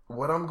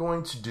what I'm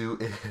going to do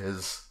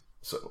is,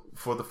 so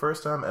for the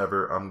first time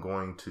ever, I'm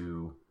going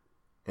to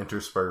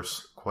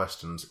intersperse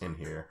questions in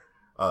here.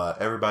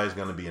 Everybody's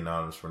going to be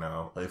anonymous for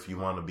now. If you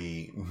want to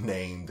be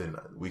named, then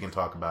we can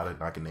talk about it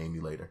and I can name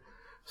you later.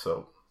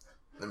 So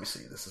let me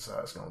see. This is how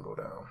it's going to go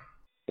down.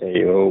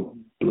 Hey, yo,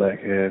 black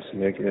ass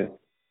nigga.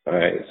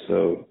 Alright,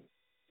 so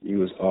you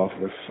was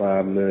offered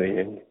 $5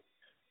 million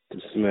to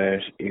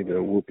smash either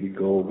Whoopi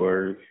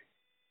Goldberg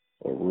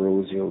or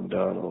Rosie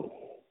O'Donnell.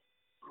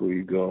 Who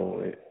you going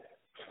with?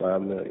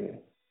 $5 million.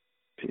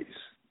 Peace.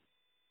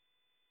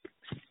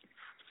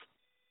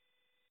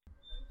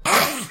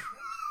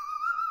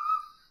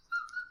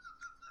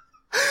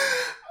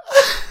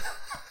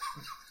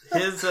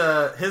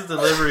 His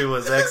delivery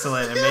was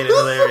excellent and made it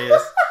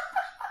hilarious.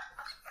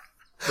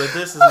 But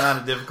this is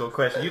not a difficult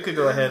question. You could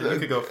go ahead. You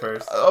could go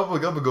first. I'm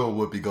gonna go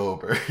with Whoopi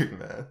Goldberg,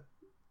 man.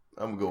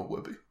 I'm gonna go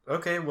with Whoopi.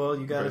 Okay, well,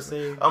 you gotta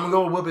say. I'm gonna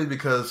go with Whoopi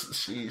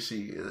because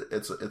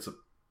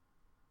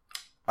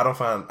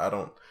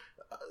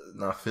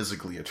not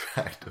physically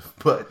attractive,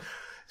 but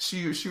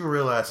she a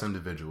real ass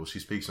individual. She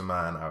speaks her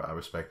mind. I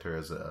respect her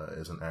as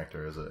an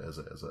actor, as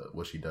a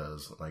what she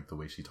does, like the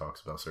way she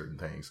talks about certain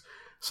things.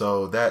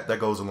 So that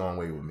goes a long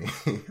way with me.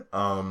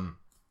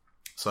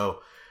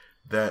 So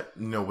that,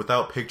 you know,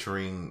 without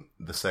picturing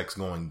the sex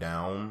going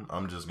down,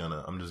 I'm just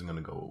gonna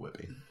go with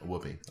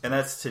Whoopi. And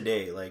that's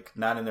today, like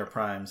not in their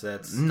primes.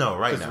 That's no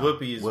right now.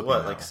 Whoopi is Whoopi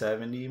what, now. like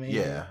 70 maybe.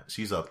 Yeah,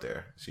 she's up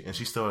there. She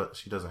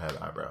doesn't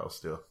have eyebrows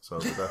still. So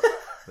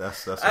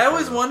that's. I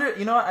always wonder.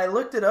 You know, I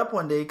looked it up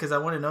one day because I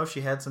want to know if she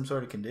had some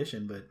sort of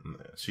condition, but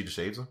she just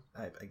shaves them.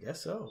 I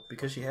guess so,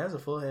 because she has a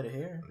full head of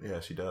hair.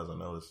 Yeah, she does. I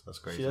know that's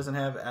crazy. She doesn't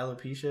have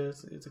alopecia.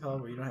 It's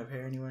called, where you don't have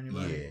hair anywhere in your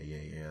body.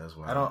 Yeah. That's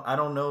why I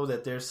don't know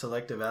that there's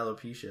selective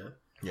alopecia.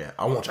 Yeah,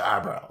 I want your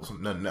eyebrows,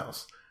 nothing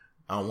else.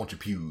 I don't want your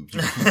pubes. You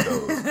can keep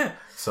those.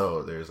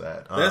 So there's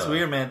that. That's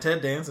weird, man.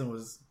 Ted Danson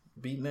was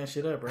beating that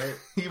shit up, right?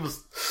 He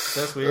was.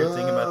 That's weird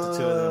thinking about the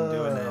two of them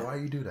doing that. Why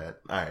you do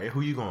that? All right,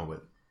 who you going with?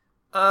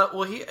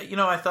 Well,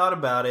 I thought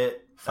about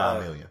it.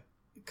 $5 million.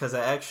 Because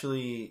I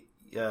actually,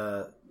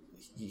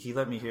 he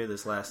let me hear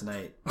this last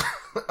night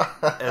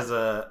as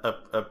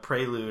a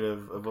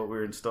prelude of what we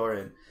were in store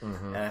in.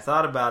 Mm-hmm. And I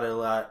thought about it a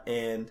lot.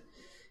 And,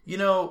 you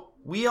know,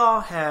 we all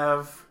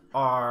have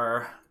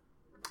our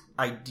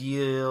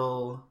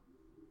ideal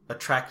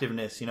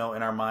attractiveness, you know,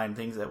 in our mind,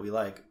 things that we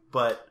like.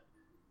 But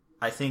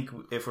I think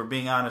if we're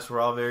being honest, we're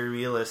all very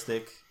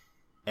realistic,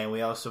 and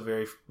we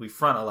also we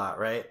front a lot,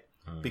 right?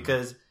 Mm-hmm.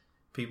 Because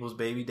people's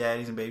baby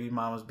daddies and baby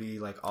mamas be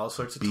like all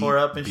sorts of tore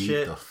up and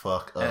shit. The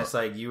fuck up. And it's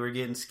like you were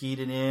getting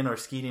skeeted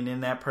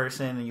in that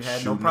person, and you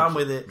had no problem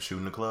with it.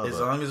 Shooting the club as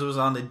long as it was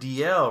on the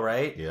DL,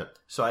 right? Yep.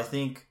 So I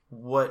think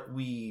what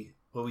we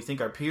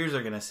think our peers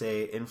are gonna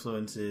say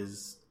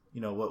influences,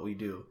 you know, what we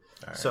do.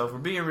 Right. So if we're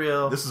being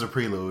real, this is a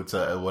prelude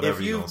to whatever.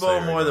 If you've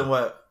bowled more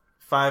than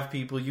 5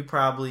 people, you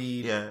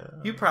probably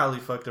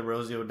fucked a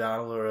Rosie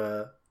O'Donnell or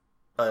a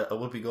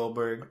Whoopi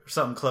Goldberg, or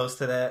something close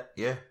to that.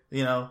 Yeah,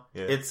 you know,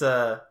 it's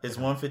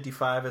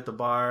 1:55 at the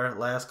bar,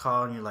 last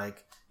call, and you're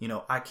like, you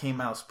know, I came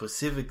out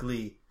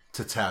specifically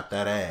to tap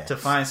that ass, to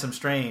find some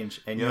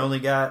strange, and you only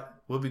got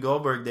Whoopi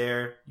Goldberg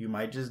there, you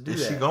might just do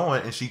that. She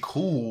going and she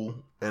cool,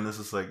 and it's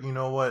just like, you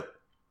know what?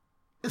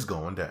 It's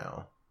going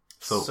down.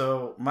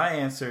 So my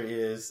answer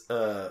is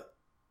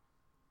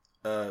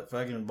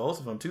fucking both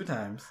of them 2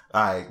 times.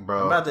 All right, bro.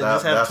 I'm about to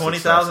just have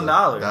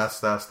 $20,000.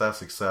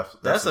 That's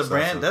excessive. That's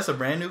a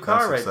brand new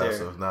car right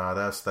there. Nah,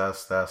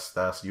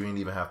 that's you ain't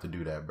even have to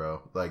do that,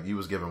 bro. Like you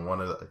was giving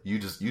one of the you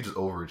just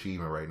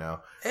overachieving right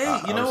now.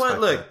 Hey, you know what?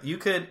 Look, you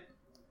could.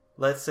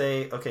 Let's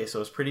say, okay,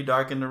 so it's pretty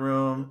dark in the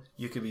room.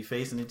 You could be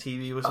facing the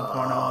TV with some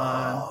porno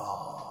on.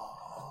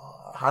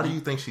 How do you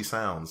think she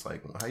sounds?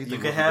 Like, how do you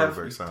think you could have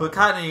put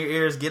cotton in your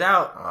ears? Get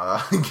out.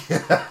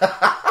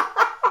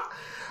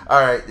 All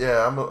right,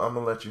 yeah, I'm gonna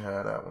let you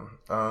have that one.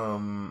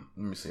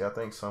 Let me see. I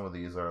think some of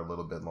these are a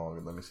little bit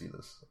longer. Let me see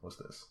this. What's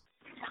this?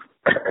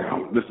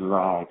 This is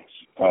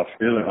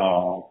feeling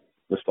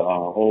just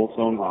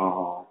wholesome.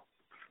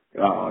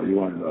 You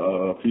want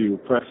a few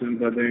questions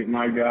that they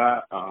might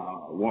got.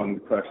 One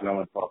question I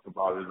want to talk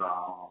about is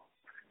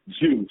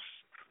juice.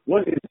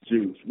 What is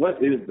juice?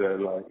 What is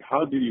that? Like,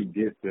 how do you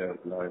get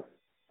that? Like,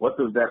 what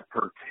does that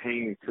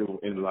pertain to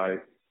in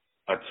like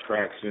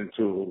attraction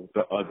to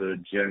the other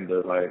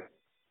gender? Like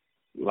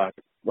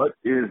what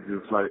is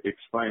this? Like,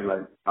 explain.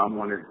 Like, I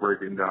want it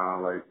breaking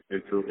down like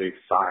into a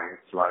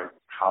science, like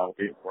how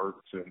it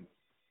works and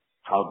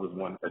how does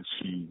one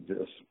achieve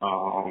this?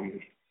 What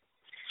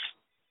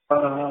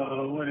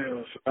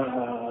else?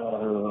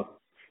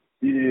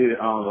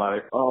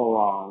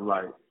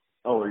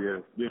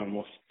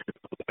 Most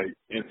like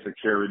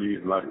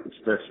insecurities, like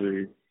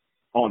especially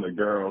on the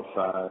girl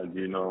side,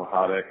 you know,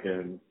 how that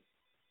can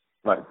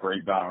like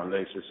break down a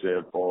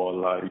relationship or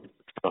like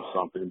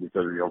something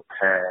because of your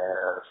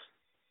past,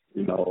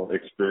 you know,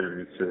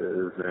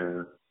 experiences.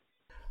 And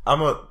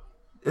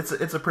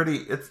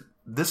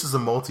this is a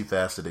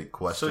multifaceted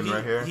question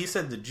right here. He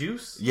said the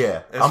juice?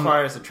 Yeah. As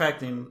far as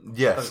attracting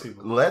other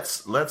people.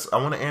 Let's I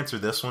want to answer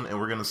this one and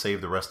we're going to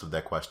save the rest of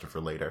that question for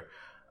later.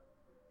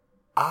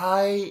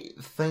 I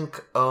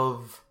think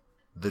of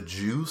the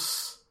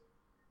juice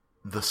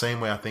the same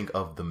way I think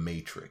of the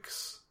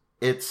Matrix.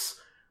 It's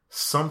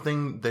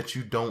something that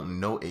you don't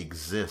know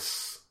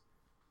exists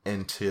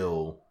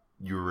until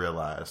you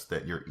realize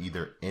that you're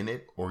either in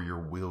it or you're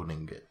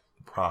wielding it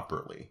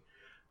properly.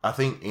 I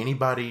think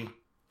anybody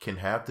can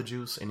have the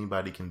juice.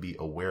 Anybody can be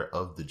aware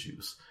of the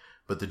juice.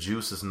 But the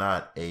juice is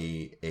not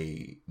a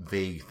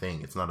vague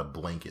thing. It's not a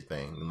blanket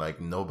thing.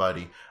 Like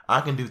nobody,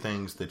 I can do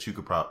things that you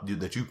could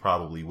that you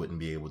probably wouldn't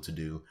be able to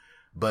do.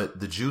 But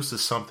the juice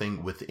is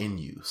something within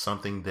you,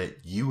 something that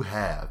you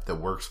have that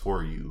works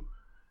for you,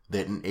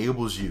 that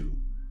enables you.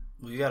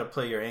 Well, you got to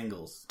play your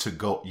angles to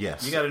go.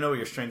 Yes, you got to know where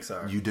your strengths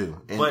are. You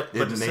do, but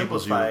to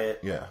simplify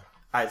it, yeah,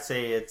 I'd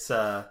say it's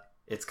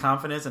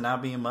confidence and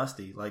not being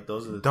musty. Like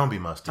those are the don't be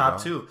musty.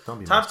 Top two,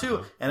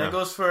 and it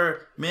goes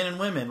for men and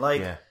women.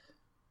 Like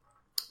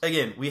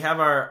again, we have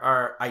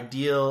our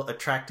ideal,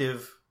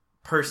 attractive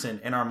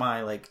person in our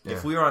mind. Like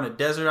if we were on a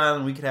desert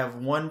island, we could have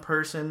one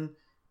person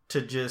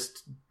to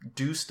just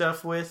do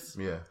stuff with.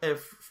 Yeah,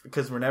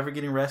 because we're never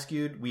getting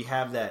rescued, we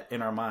have that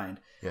in our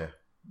mind. Yeah.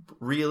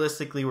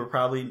 Realistically, we're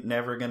probably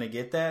never gonna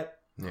get that.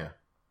 Yeah.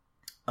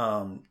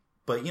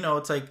 But you know,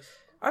 it's like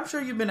I'm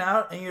sure you've been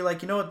out and you're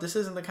like, you know what, this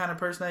isn't the kind of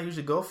person I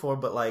usually go for,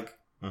 but like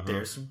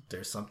there's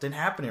something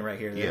happening right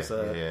here. There's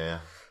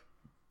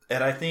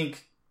and I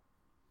think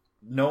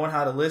knowing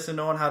how to listen,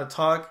 knowing how to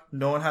talk,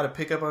 knowing how to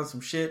pick up on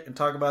some shit and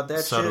talk about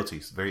that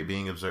subtleties,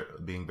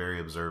 being very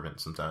observant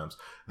sometimes.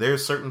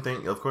 There's certain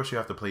things, of course you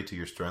have to play to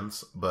your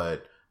strengths,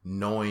 but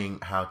knowing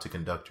how to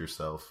conduct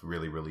yourself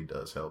really, really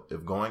does help.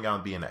 If going out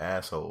and being an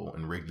asshole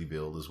in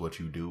Wrigleyville is what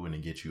you do and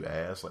it gets you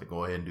ass, like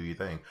go ahead and do your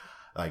thing.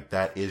 Like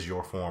that is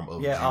your form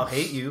of juice. I'll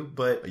hate you,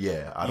 but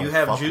I don't you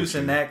have juice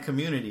in that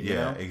community. Yeah, you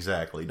know?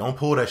 Exactly. Don't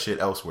pull that shit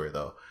elsewhere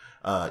though.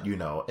 You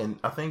know, and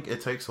I think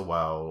it takes a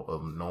while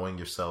of knowing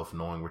yourself,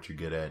 knowing what you're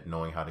good at,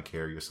 knowing how to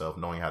carry yourself,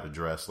 knowing how to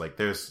dress. Like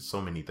there's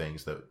so many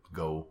things that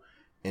go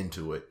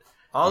into it.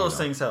 All those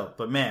things help,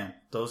 but man,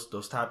 those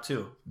top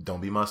two.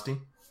 Don't be musty.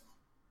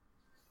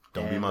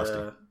 Don't be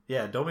musty.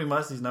 Don't be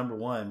musty is number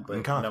one,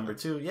 but number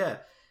two, if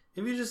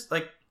you just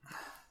like,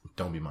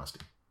 don't be musty.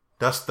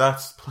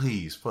 That's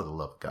please, for the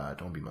love of God,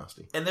 don't be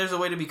musty. And there's a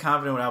way to be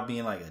confident without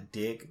being like a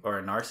dick or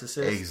a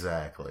narcissist.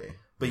 Exactly.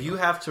 But you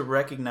have to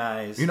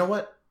recognize. You know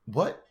what?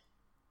 What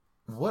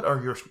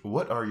are your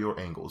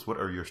angles? What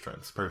are your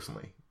strengths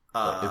personally?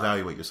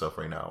 Evaluate yourself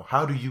right now.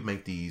 How do you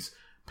make these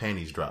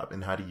panties drop,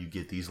 and how do you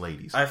get these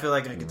ladies? I feel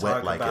like I can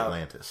talk like about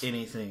Atlantis.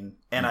 Anything,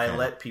 and I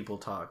let people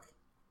talk.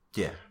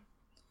 Yeah.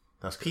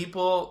 That's good.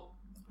 People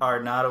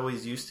are not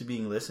always used to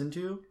being listened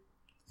to.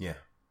 Yeah.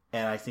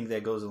 And I think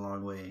that goes a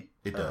long way.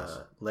 It does.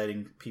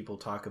 Letting people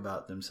talk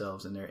about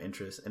themselves and their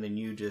interests. And then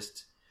you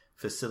just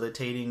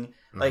facilitating.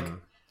 Like,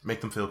 make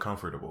them feel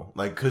comfortable.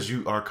 Like, because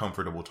you are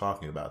comfortable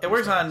talking about it. It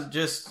works on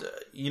just,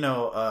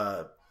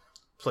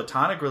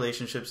 platonic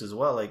relationships as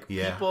well. Like,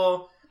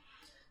 people...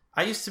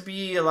 I used to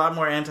be a lot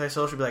more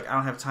antisocial, be like, I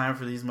don't have time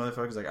for these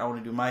motherfuckers. Like, I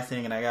want to do my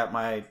thing, and I got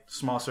my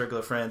small circle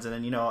of friends. And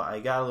then, I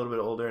got a little bit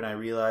older, and I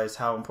realized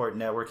how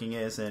important networking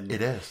is. And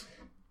it is.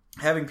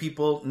 having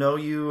people know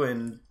you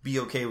and be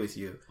okay with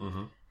you.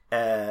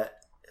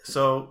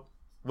 So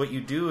what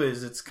you do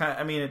is it's kind of,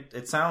 I mean,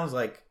 it sounds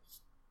like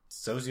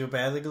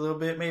sociopathic a little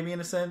bit, maybe in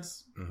a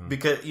sense,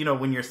 because, you know,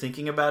 when you're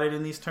thinking about it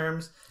in these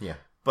terms. Yeah.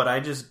 But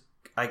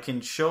I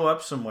can show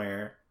up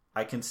somewhere,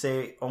 I can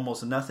say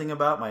almost nothing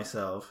about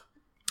myself,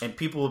 and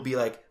people will be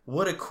like,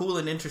 what a cool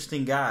and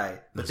interesting guy.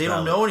 But they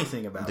don't know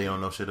anything about me. They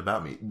don't know shit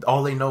about me.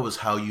 All they know is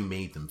how you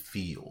made them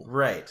feel.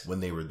 Right. When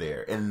they were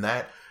there. And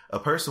that, a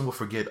person will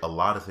forget a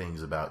lot of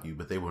things about you,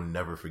 but they will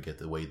never forget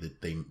the way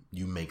that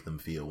you make them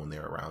feel when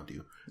they're around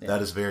you. Yeah.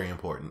 That is very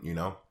important, you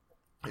know?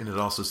 And it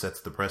also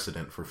sets the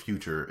precedent for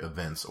future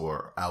events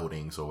or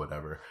outings or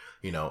whatever.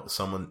 You know,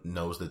 someone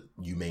knows that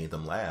you made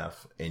them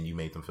laugh and you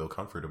made them feel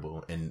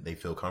comfortable, and they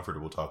feel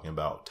comfortable talking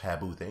about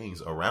taboo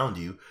things around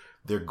you.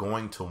 They're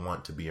going to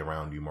want to be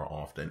around you more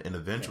often. And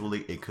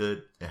eventually it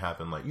could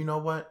happen like, you know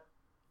what?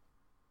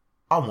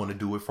 I want to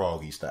do it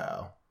Froggy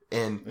style.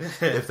 And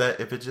if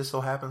it just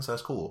so happens,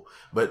 that's cool.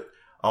 But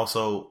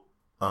also,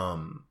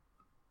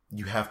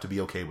 you have to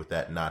be okay with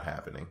that not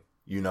happening.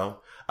 You know,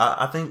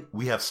 I think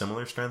we have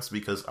similar strengths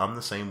because I'm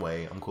the same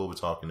way. I'm cool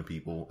with talking to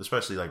people,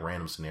 especially like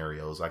random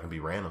scenarios. I can be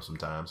random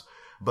sometimes,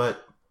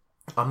 but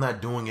I'm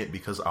not doing it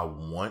because I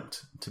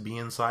want to be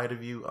inside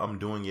of you. I'm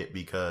doing it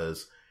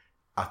because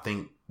I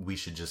think we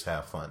should just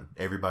have fun.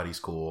 Everybody's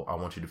cool. I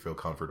want you to feel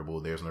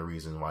comfortable. There's no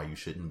reason why you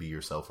shouldn't be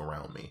yourself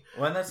around me.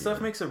 Well, and that stuff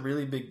makes a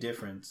really big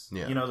difference.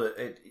 Yeah. You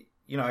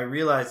know, I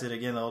realized it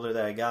again the older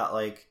that I got.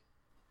 Like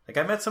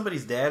I met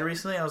somebody's dad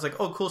recently. I was like,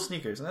 "Oh, cool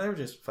sneakers," and they were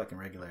just fucking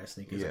regular ass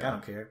sneakers. Yeah. Like, I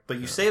don't care. But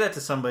you say that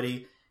to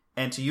somebody,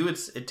 and to you,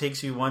 it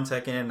takes you 1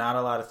 second and not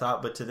a lot of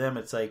thought. But to them,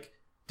 it's like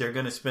they're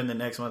gonna spend the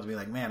next month being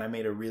like, "Man, I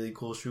made a really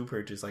cool shoe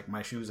purchase. Like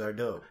my shoes are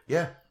dope."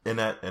 Yeah, and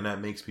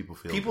that makes people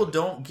feel. People good.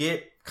 Don't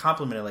get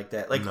complimented like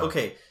that. Like,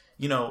 okay,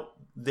 you know,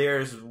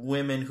 there's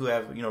women who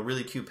have, you know,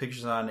 really cute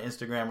pictures on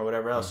Instagram or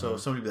whatever else. So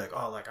somebody be like,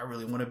 oh, like I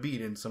really want to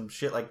beat and some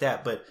shit like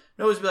that. But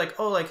no, always be like,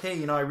 oh, like, hey,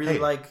 you know, I really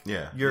like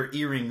your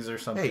earrings or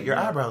something. Hey, your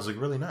eyebrows look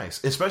really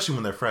nice, especially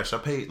when they're fresh. I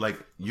pay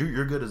like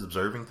you're good at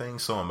observing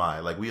things. So am I.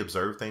 Like we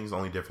observe things. The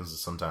only difference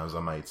is sometimes I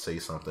might say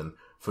something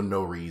for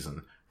no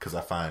reason because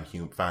I find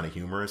it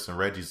humorous, and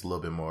Reggie's a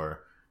little bit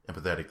more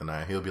empathetic than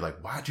I am. He'll be like,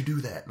 why'd you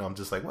do that? And I'm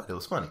just like, what? It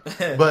was funny.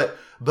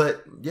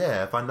 but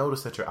yeah, if I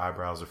notice that your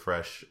eyebrows are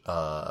fresh,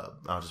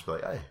 I'll just be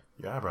like, hey,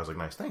 your eyebrows look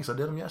nice. Thanks, I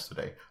did them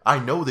yesterday. I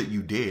know that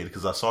you did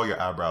because I saw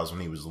your eyebrows when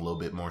he was a little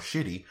bit more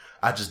shitty.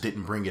 I just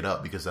didn't bring it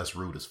up because that's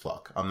rude as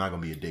fuck. I'm not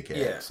gonna be a dickhead.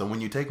 Yeah. So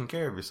when you're taking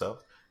care of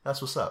yourself,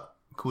 that's what's up.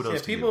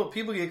 Kudos to you.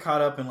 People get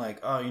caught up in like,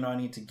 oh, you know, I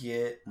need to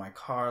get my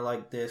car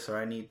like this, or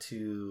I need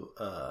to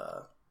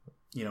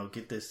you know,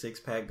 get this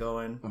 6-pack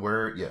going.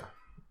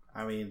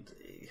 I mean,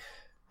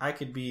 I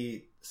could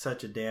be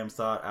such a damn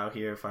thought out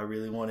here if I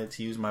really wanted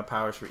to use my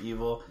powers for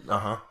evil.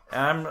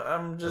 I'm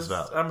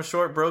a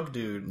short broke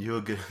dude. You're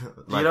a good,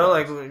 you know,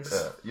 like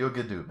you're a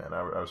good dude, man.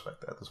 I respect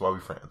that. That's why we're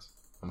friends.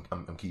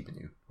 I'm keeping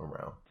you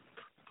around.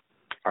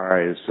 All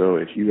right. So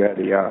if you had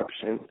the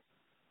option,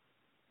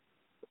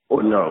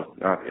 or no,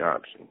 not the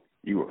option,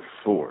 you were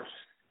forced.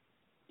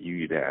 You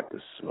either have to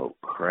smoke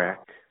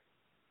crack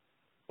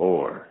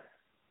or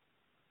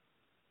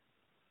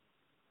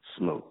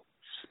smoke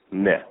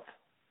meth.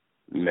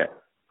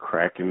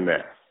 Crack and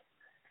meth.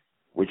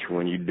 Which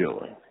one you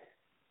doing?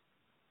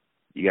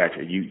 You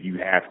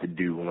have to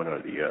do one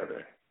or the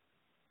other.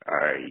 All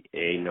right,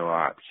 ain't no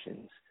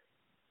options.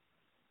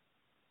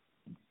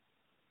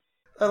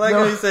 I like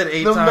how you said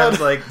 8 times.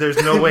 Like,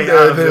 there's no way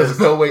out of this. There's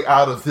no way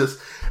out of this.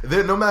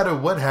 No matter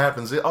what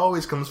happens, it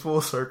always comes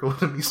full circle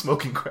to me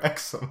smoking crack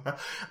somehow.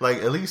 Like,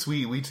 at least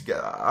we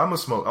together. I'm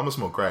gonna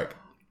smoke crack.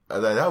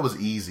 That was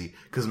easy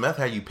because meth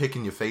had you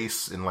picking your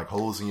face and like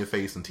holes in your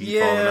face and teeth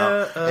falling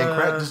out, and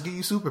crack just give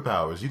you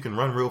superpowers. You can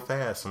run real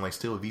fast and like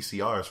steal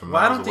VCRs from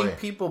miles away. I don't think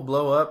people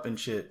blow up and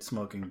shit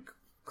smoking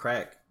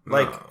crack.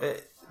 Like,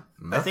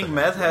 I think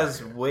meth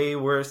has way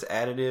worse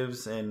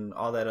additives and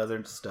all that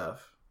other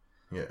stuff.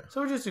 Yeah.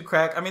 So we just do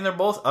crack. I mean, they're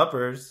both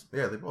uppers.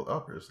 Yeah, they're both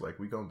uppers. Like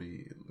we gonna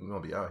be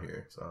out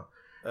here. So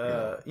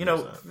you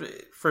know,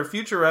 for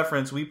future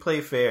reference, we play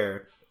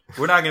fair.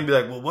 We're not going to be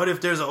like, well, what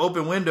if there's an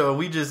open window and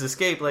we just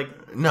escape?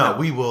 Like, no,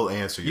 we will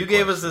answer you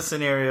gave us the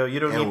scenario. You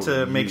don't need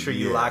to make sure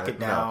you lock it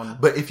down. No.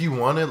 But if you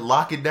want to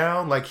lock it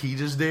down like he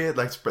just did,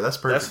 like that's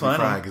perfectly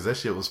fine because that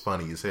shit was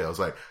funny as hell. I was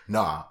like,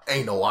 nah,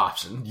 ain't no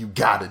option. You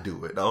got to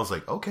do it. I was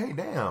like, okay,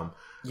 damn.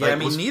 Yeah, like, I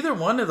mean, neither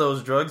one of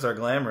those drugs are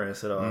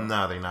glamorous at all.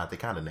 Nah, they're not. They're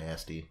kind of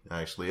nasty,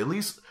 actually. At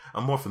least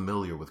I'm more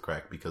familiar with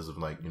crack because of,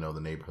 like, you know, the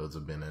neighborhoods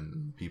I've been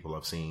in, people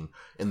I've seen,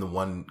 and the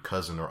one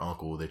cousin or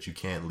uncle that you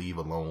can't leave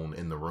alone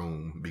in the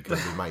room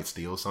because they might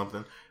steal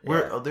something.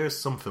 There's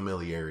some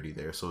familiarity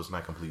there, so it's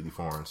not completely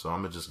foreign. So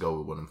I'm going to just go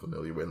with what I'm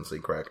familiar with and say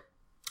crack.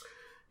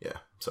 Yeah,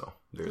 so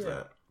there's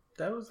that.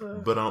 That was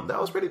But that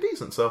was pretty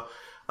decent. So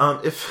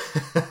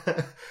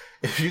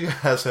if you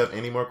guys have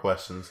any more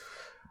questions...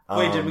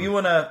 Wait, did we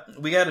want to...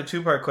 We got a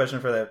 2-part question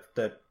for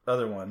that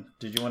other one?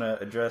 Did you want to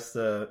address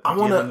the? I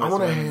want to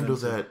handle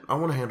that. I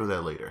want to handle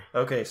that later.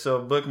 Okay,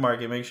 so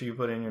bookmark it. Make sure you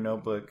put it in your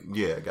notebook.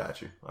 Yeah,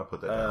 got you. I'll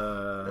put that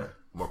down. Yeah,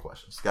 more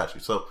questions. Got you.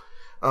 So,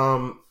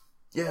 so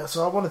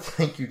I want to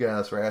thank you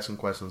guys for asking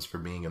questions, for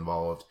being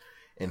involved,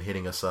 and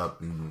hitting us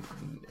up and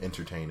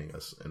entertaining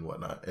us and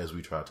whatnot as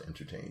we try to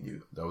entertain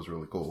you. That was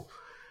really cool.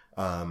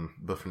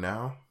 But for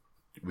now,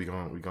 we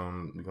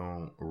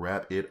gonna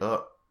wrap it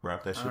up.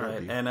 Wrap that shit up.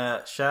 Right.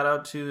 And shout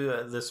out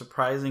to the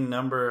surprising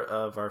number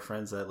of our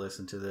friends that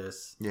listen to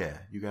this. Yeah,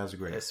 you guys are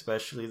great.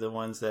 Especially the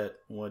ones that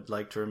would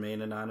like to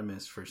remain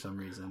anonymous for some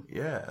reason.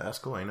 Yeah, that's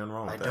cool. Ain't nothing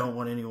wrong with that. I don't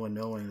want anyone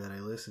knowing that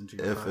I listen to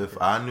your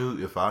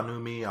podcast. If I knew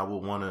me, I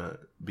would want to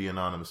be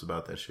anonymous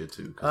about that shit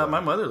too. My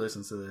mother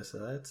listens to this, so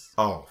that's...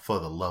 Oh, for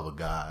the love of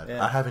God.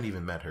 Yeah. I haven't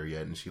even met her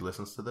yet, and she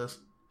listens to this?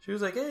 She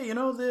was like, "Hey,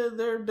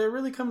 they're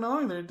really coming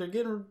along. They're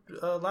getting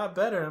a lot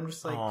better." I'm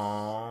just like,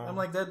 aww. I'm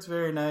like, that's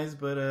very nice,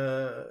 but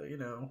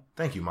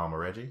Thank you, Mama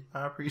Reggie.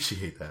 I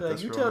appreciate that.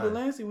 Like, you tell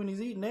Delancey when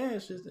he's eating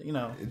ass,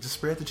 just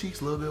spread the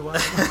cheeks a little bit. All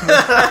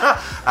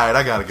right,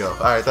 I gotta go. All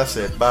right, that's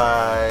it.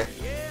 Bye.